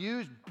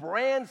used,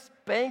 brand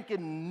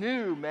spanking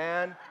new,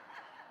 man.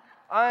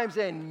 I'm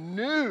saying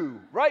new,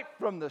 right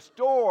from the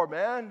store,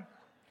 man.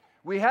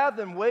 We have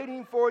them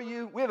waiting for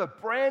you. We have a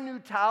brand new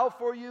towel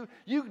for you.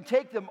 You can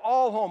take them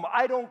all home.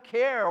 I don't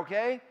care,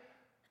 okay?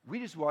 We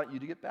just want you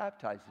to get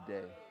baptized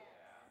today.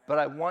 But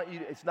I want you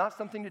to, it's not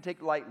something to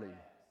take lightly.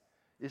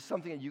 It's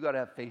something that you got to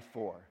have faith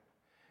for.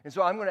 And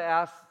so I'm going to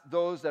ask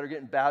those that are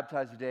getting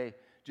baptized today,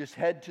 just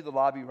head to the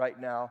lobby right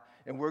now,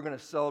 and we're going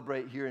to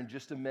celebrate here in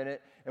just a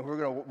minute. And we're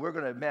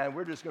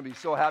just going to be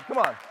so happy.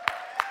 Come on.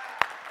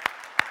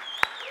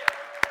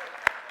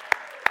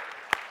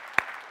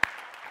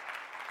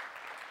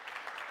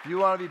 If you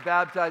want to be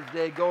baptized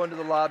today, go into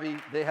the lobby.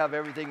 They have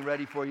everything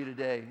ready for you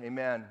today.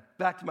 Amen.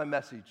 Back to my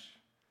message.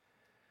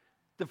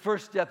 The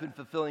first step in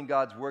fulfilling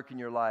God's work in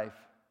your life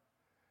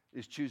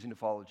is choosing to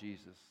follow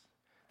Jesus.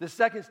 The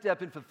second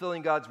step in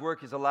fulfilling God's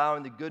work is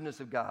allowing the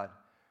goodness of God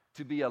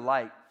to be a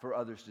light for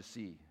others to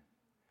see.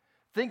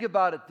 Think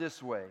about it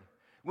this way.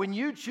 When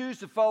you choose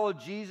to follow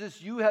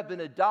Jesus, you have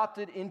been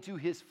adopted into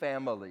his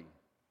family.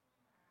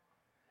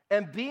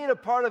 And being a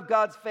part of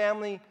God's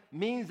family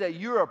means that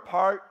you're a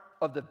part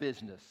of the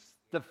business,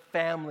 the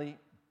family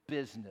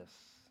business.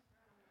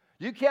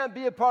 You can't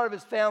be a part of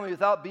his family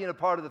without being a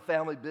part of the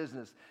family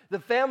business.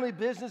 The family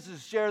business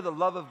is to share the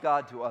love of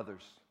God to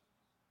others.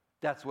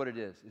 That's what it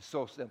is. It's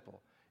so simple.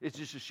 It's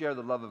just to share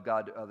the love of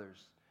God to others.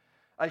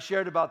 I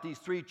shared about these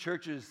 3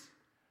 churches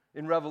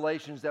in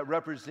Revelations that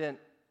represent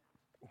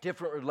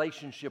different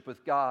relationship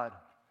with God.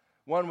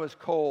 One was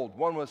cold,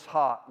 one was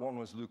hot, one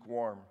was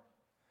lukewarm.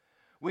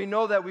 We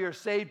know that we are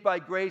saved by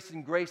grace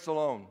and grace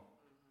alone.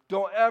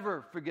 Don't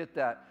ever forget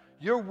that.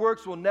 Your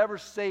works will never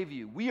save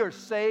you. We are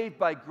saved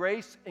by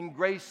grace and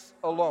grace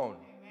alone.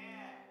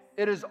 Amen.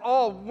 It is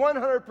all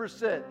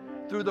 100%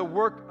 through the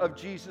work of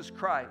Jesus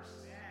Christ.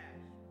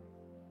 Amen.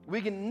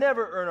 We can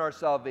never earn our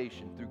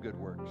salvation through good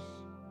works.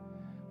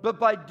 But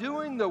by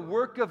doing the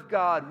work of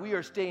God, we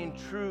are staying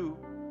true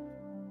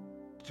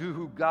to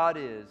who God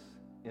is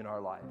in our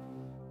life.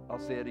 I'll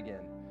say it again.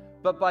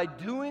 But by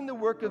doing the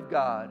work of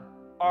God,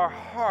 our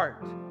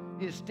heart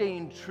is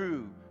staying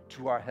true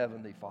to our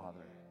Heavenly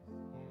Father.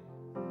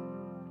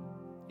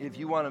 If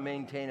you want to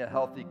maintain a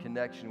healthy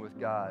connection with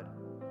God,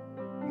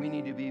 we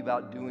need to be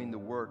about doing the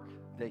work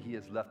that He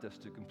has left us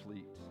to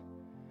complete.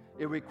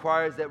 It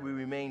requires that we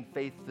remain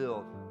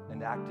faith-filled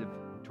and active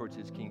towards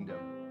His kingdom.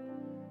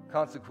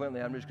 Consequently,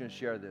 I'm just going to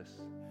share this.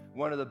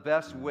 One of the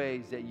best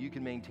ways that you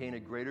can maintain a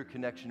greater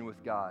connection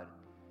with God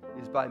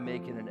is by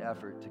making an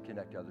effort to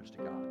connect others to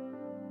God.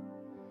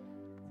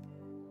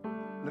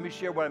 Let me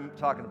share what I'm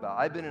talking about.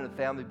 I've been in a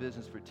family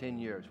business for 10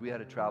 years. We had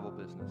a travel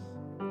business.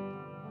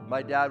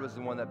 My dad was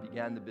the one that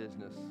began the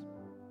business.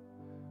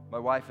 My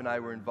wife and I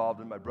were involved,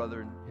 and my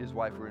brother and his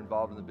wife were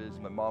involved in the business.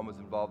 My mom was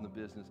involved in the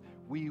business.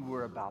 We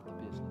were about the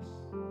business.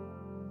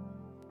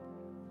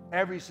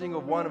 Every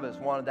single one of us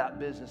wanted that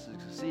business to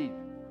succeed.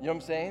 You know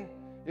what I'm saying?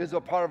 It was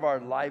a part of our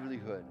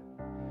livelihood.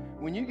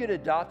 When you get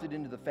adopted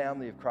into the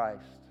family of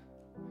Christ,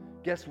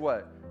 guess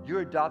what?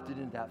 You're adopted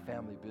into that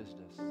family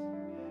business.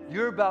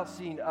 You're about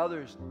seeing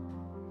others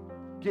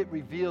get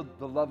revealed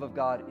the love of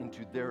God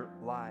into their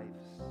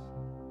lives.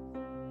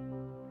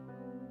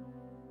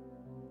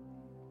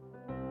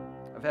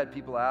 I've had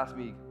people ask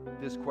me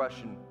this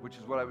question, which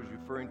is what I was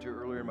referring to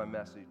earlier in my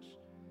message.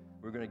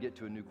 We're going to get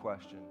to a new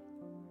question.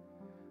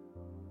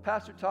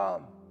 Pastor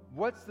Tom,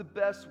 what's the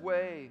best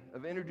way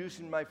of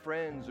introducing my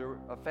friends or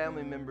a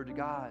family member to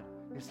God?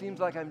 It seems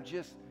like I'm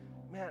just,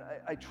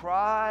 I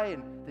try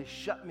and they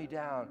shut me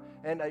down.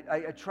 And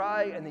I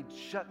try and they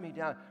shut me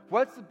down.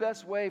 What's the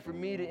best way for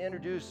me to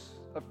introduce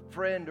a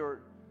friend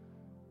or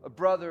a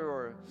brother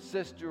or a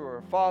sister or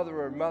a father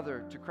or a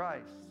mother to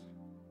Christ?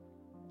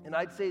 And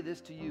I'd say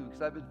this to you,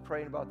 because I've been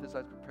praying about this,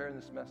 I was preparing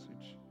this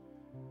message.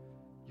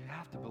 You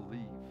have to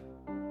believe.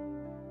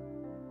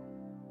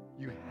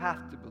 You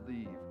have to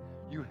believe.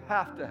 You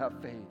have to have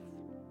faith.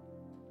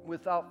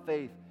 Without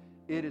faith,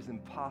 it is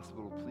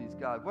impossible to please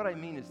God. What I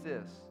mean is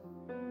this.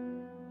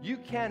 You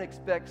can't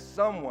expect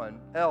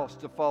someone else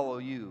to follow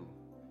you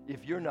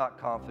if you're not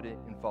confident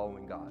in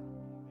following God.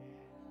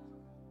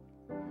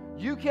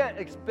 You can't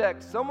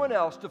expect someone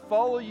else to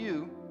follow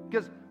you,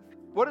 because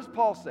what does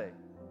Paul say?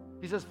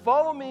 He says,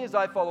 follow me as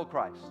I follow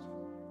Christ.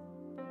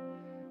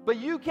 But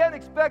you can't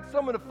expect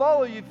someone to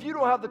follow you if you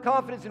don't have the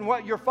confidence in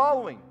what you're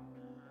following.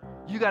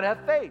 You got to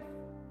have faith.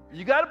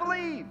 You got to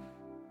believe.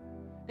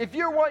 If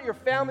you want your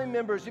family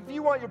members, if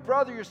you want your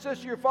brother, your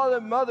sister, your father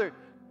and mother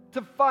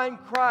to find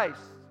Christ,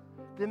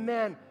 then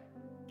man,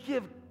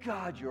 give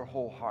God your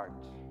whole heart.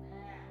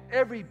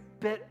 Every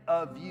bit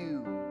of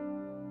you.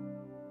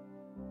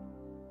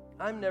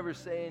 I'm not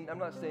saying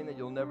that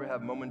you'll never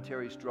have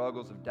momentary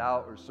struggles of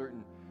doubt or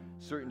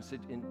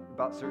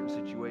about certain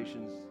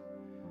situations,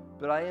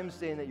 but I am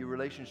saying that your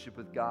relationship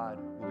with God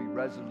will be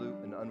resolute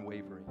and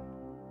unwavering.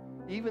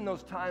 Even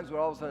those times where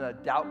all of a sudden a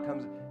doubt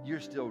comes, you're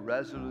still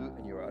resolute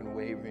and you're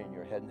unwavering and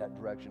you're heading that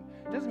direction.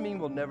 It doesn't mean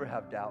we'll never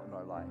have doubt in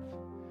our life,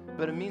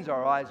 but it means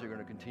our eyes are going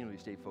to continually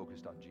stay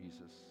focused on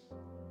Jesus.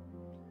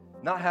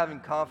 Not having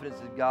confidence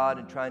in God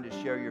and trying to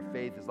share your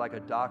faith is like a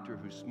doctor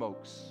who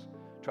smokes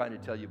trying to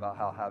tell you about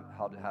how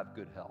to have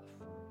good health.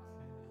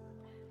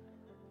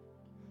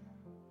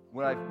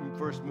 When I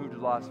first moved to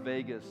Las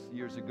Vegas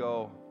years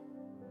ago,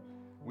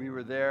 we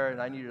were there and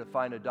I needed to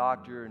find a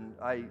doctor, and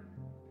I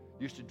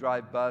used to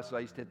drive bus, so I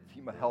used to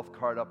keep my health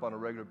card up on a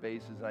regular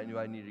basis, and I knew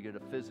I needed to get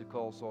a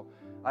physical, so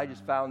I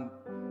just found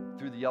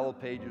through the Yellow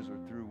Pages or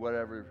through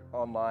whatever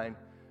online,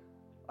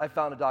 I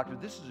found a doctor.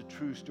 This is a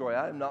true story.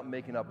 I am not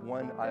making up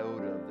one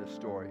iota of this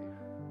story,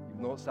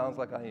 even though it sounds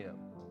like I am.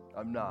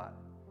 I'm not.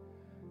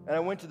 And I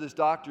went to this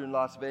doctor in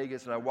Las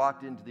Vegas, and I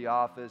walked into the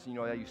office. You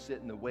know, you sit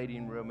in the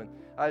waiting room, and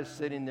I was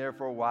sitting there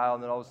for a while,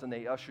 and then all of a sudden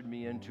they ushered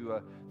me into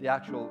the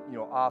actual,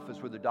 office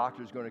where the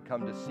doctor's going to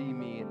come to see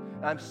me.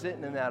 And I'm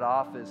sitting in that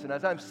office, and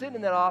as I'm sitting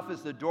in that office,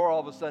 the door all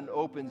of a sudden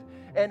opens.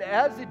 And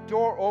as the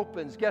door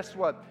opens, guess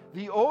what?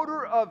 The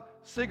odor of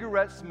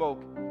cigarette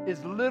smoke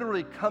is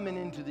literally coming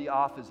into the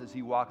office as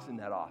he walks in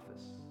that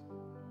office.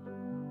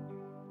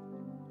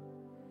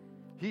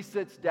 He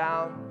sits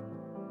down.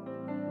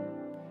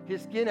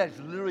 His skin has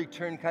literally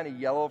turned kind of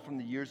yellow from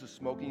the years of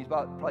smoking. He's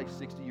probably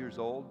 60 years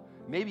old.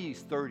 Maybe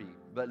he's 30,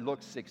 but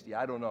looks 60.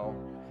 I don't know.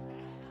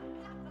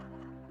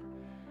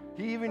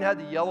 He even had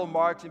the yellow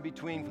marks in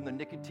between from the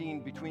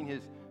nicotine between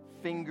his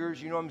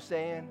fingers. You know what I'm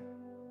saying?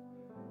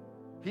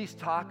 He's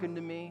talking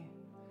to me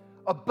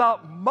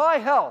about my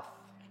health.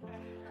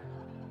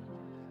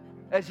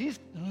 as he's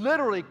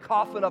literally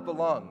coughing up a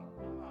lung.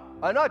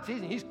 I'm not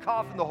teasing. He's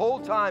coughing the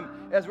whole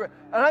time and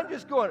I'm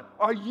just going,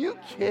 are you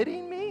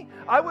kidding me?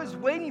 I was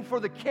waiting for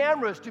the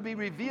cameras to be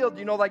revealed,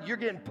 like you're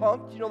getting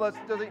punked. All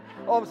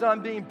of a sudden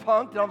I'm being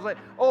punked, and I was like,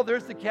 oh,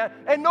 there's the camera.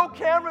 And no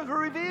cameras were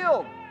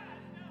revealed.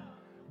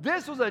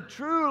 This was a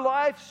true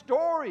life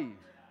story.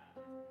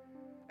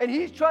 And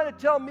he's trying to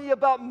tell me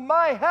about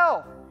my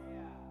health.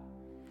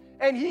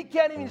 And he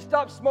can't even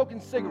stop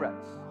smoking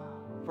cigarettes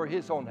for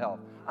his own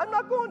health. I'm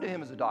not going to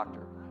him as a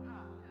doctor.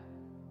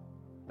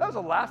 That was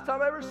the last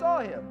time I ever saw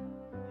him.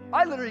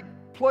 I literally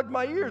plugged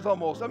my ears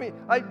almost. I mean,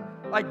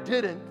 I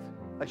didn't.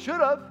 I should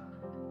have.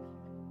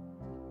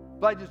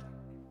 But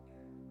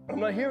I'm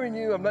not hearing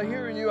you. I'm not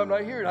hearing you. I'm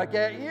not hearing. I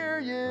can't hear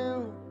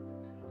you.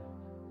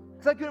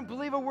 Because I couldn't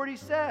believe a word he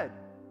said.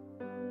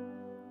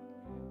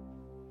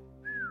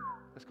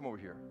 Let's come over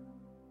here.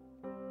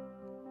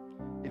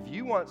 If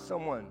you want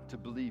someone to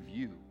believe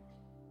you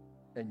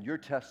and your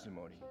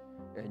testimony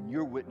and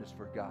your witness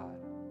for God,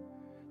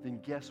 then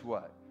guess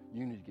what?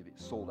 You need to get it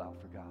sold out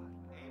for God.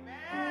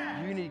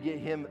 Amen. You need to get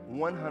him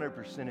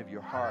 100% of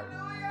your heart.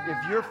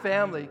 Hallelujah. If your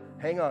family,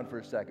 hang on for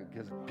a second,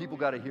 because people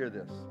got to hear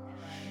this.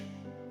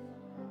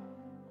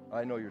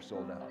 I know you're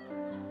sold out.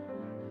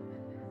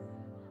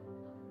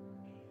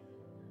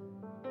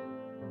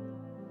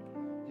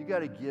 You got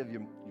to give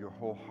your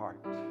whole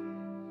heart.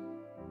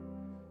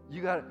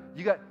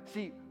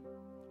 See,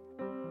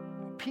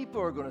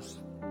 people are going to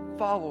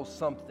follow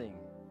something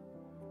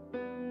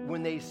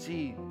when they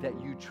see that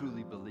you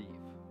truly believe.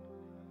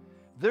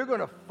 They're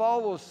going to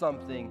follow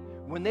something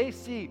when they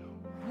see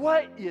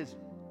what is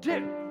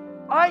different.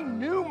 I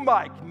knew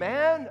Mike,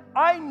 man.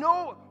 I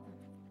know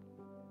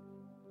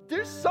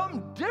there's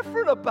something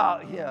different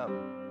about him.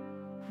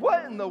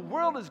 What in the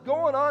world is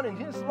going on in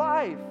his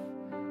life?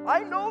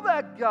 I know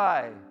that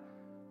guy.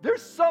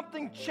 There's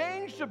something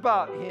changed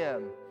about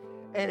him.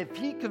 And if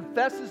he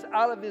confesses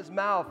out of his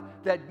mouth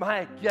that,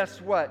 guess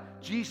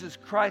what? Jesus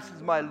Christ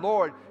is my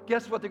Lord.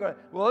 Guess what they're going to,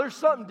 well, there's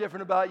something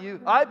different about you.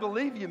 I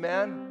believe you,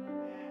 man.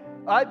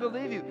 I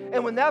believe you.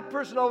 And when that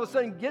person all of a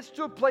sudden gets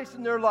to a place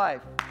in their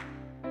life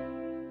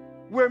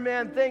where,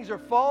 man, things are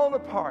falling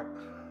apart,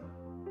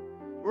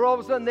 where all of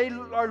a sudden they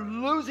are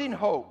losing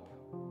hope,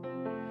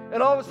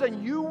 and all of a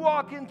sudden you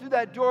walk in through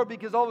that door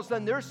because all of a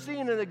sudden they're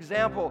seeing an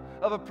example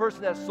of a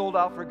person that's sold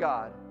out for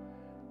God,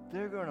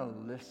 they're going to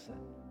listen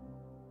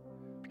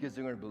because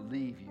they're going to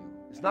believe you.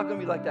 It's not going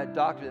to be like that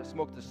doctor that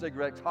smoked the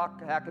cigarettes,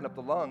 hacking up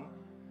the lung.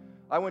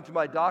 I went to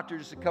my doctor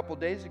just a couple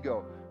days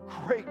ago.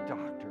 Great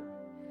doctor.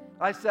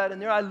 I sat in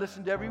there, I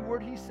listened to every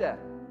word he said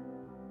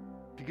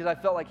because I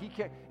felt like he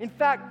can't. In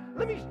fact,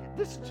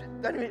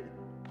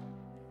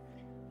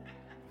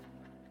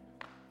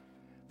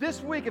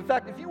 this week, in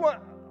fact, if you want,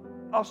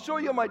 I'll show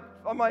you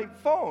on my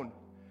phone.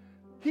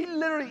 He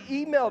literally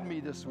emailed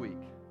me this week.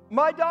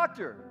 My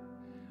doctor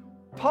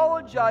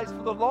apologized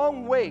for the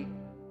long wait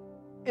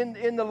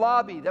in the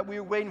lobby that we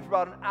were waiting for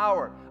about an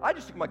hour. I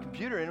just took my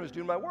computer in and was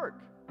doing my work.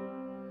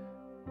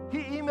 He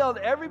emailed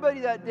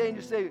everybody that day and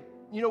just say,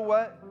 you know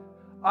what?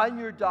 I'm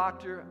your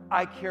doctor.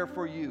 I care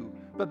for you.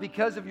 But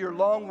because of your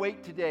long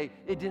wait today,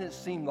 it didn't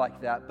seem like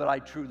that, but I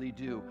truly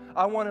do.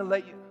 I want to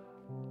let you.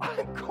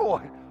 I'm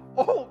going,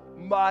 oh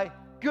my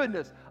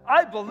goodness.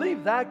 I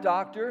believe that,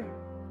 doctor.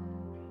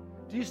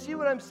 Do you see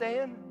what I'm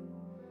saying?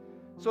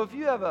 So if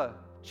you have a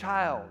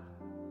child,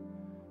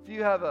 if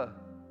you have a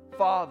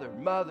father,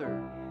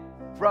 mother,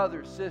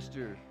 brother,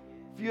 sister,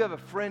 if you have a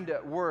friend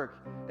at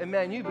work, and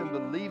man, you've been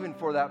believing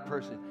for that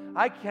person,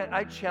 I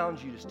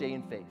challenge you to stay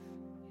in faith.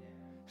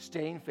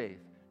 Stay in faith.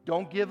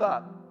 Don't give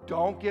up.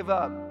 Don't give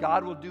up.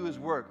 God will do his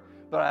work.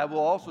 But I will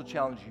also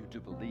challenge you to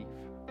believe.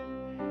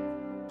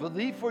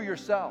 Believe for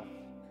yourself.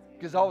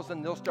 Because all of a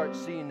sudden they'll start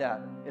seeing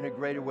that in a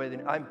greater way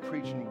than I'm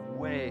preaching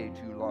way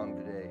too long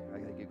today. I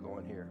got to get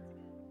going here.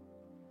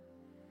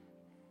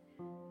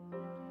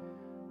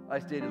 I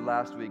stated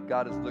last week,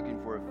 God is looking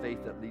for a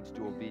faith that leads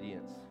to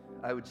obedience.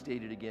 I would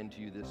state it again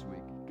to you this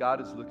week. God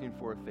is looking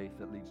for a faith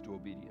that leads to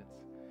obedience.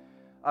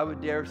 I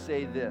would dare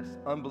say this,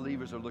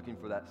 unbelievers are looking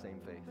for that same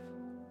faith.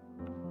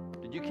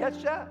 Did you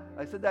catch that?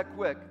 I said that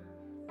quick.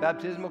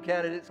 Baptismal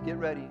candidates, get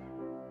ready.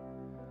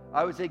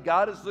 I would say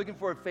God is looking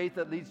for a faith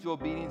that leads to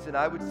obedience, and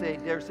I would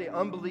dare say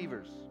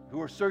unbelievers who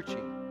are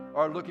searching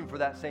are looking for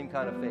that same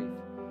kind of faith.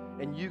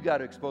 And you got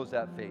to expose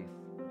that faith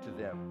to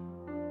them.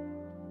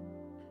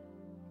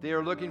 They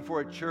are looking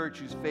for a church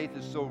whose faith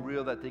is so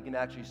real that they can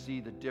actually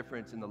see the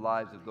difference in the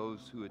lives of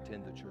those who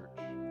attend the church.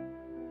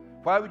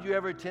 Why would you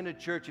ever attend a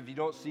church if you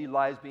don't see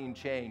lives being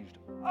changed?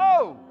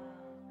 Oh!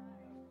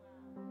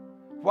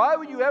 Why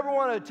would you ever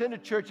want to attend a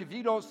church if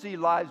you don't see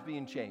lives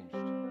being changed?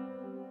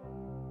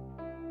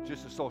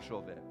 Just a social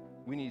event.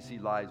 We need to see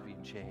lives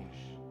being changed.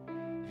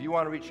 If you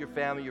want to reach your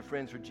family, your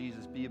friends for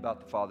Jesus, be about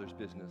the Father's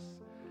business.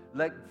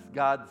 Let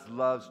God's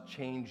love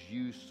change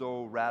you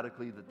so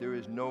radically that there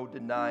is no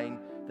denying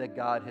that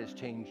God has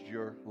changed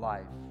your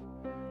life.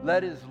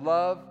 Let his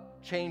love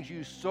change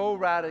you so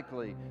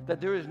radically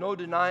that there is no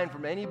denying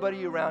from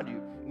anybody around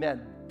you,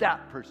 man,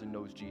 that person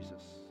knows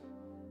Jesus.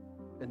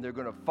 and they're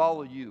going to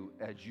follow you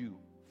as you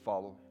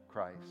follow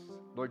Christ.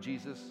 Lord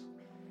Jesus,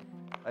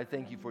 I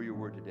thank you for your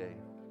word today.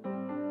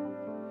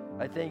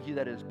 I thank you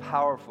that it is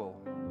powerful.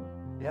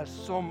 It has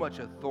so much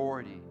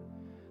authority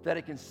that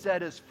it can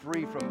set us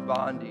free from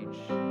bondage.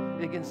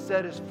 It can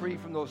set us free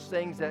from those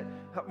things that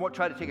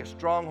try to take a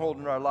stronghold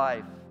in our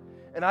life.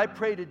 And I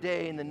pray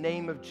today in the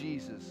name of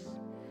Jesus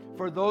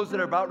for those that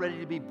are about ready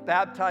to be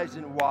baptized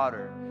in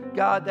water.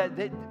 God,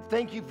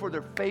 thank you for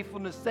their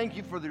faithfulness. Thank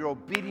you for their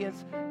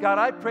obedience. God,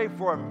 I pray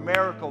for a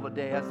miracle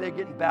today as they're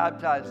getting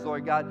baptized,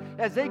 Lord God.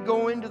 As they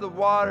go into the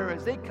water,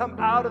 as they come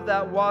out of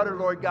that water,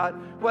 Lord God,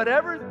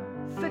 whatever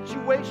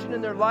situation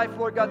in their life,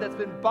 Lord God, that's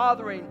been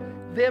bothering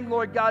them,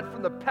 Lord God,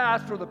 from the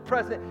past or the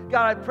present,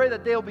 God, I pray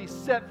that they'll be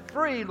set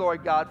free,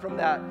 Lord God, from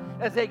that.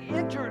 As they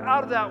enter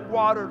out of that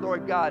water,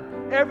 Lord God,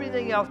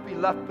 everything else be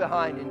left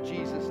behind. In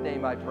Jesus'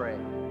 name I pray.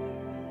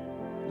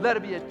 Let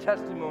it be a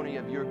testimony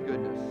of your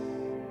goodness,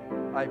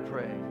 I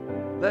pray.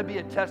 Let it be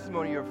a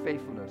testimony of your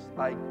faithfulness,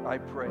 I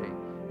pray.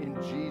 In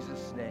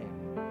Jesus' name.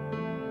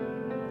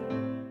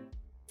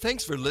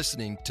 Thanks for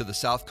listening to the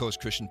South Coast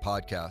Christian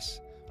Podcast.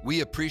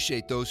 We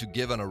appreciate those who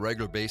give on a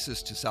regular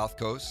basis to South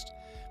Coast,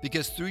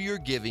 because through your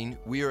giving,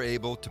 we are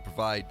able to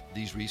provide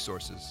these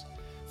resources.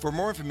 For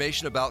more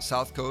information about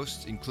South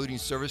Coast, including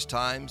service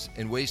times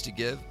and ways to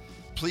give,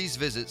 please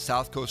visit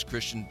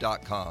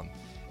southcoastchristian.com.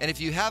 And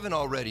if you haven't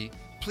already,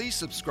 please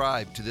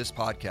subscribe to this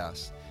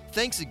podcast.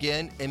 Thanks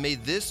again, and may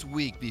this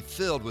week be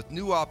filled with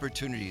new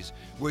opportunities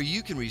where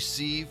you can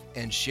receive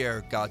and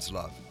share God's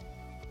love.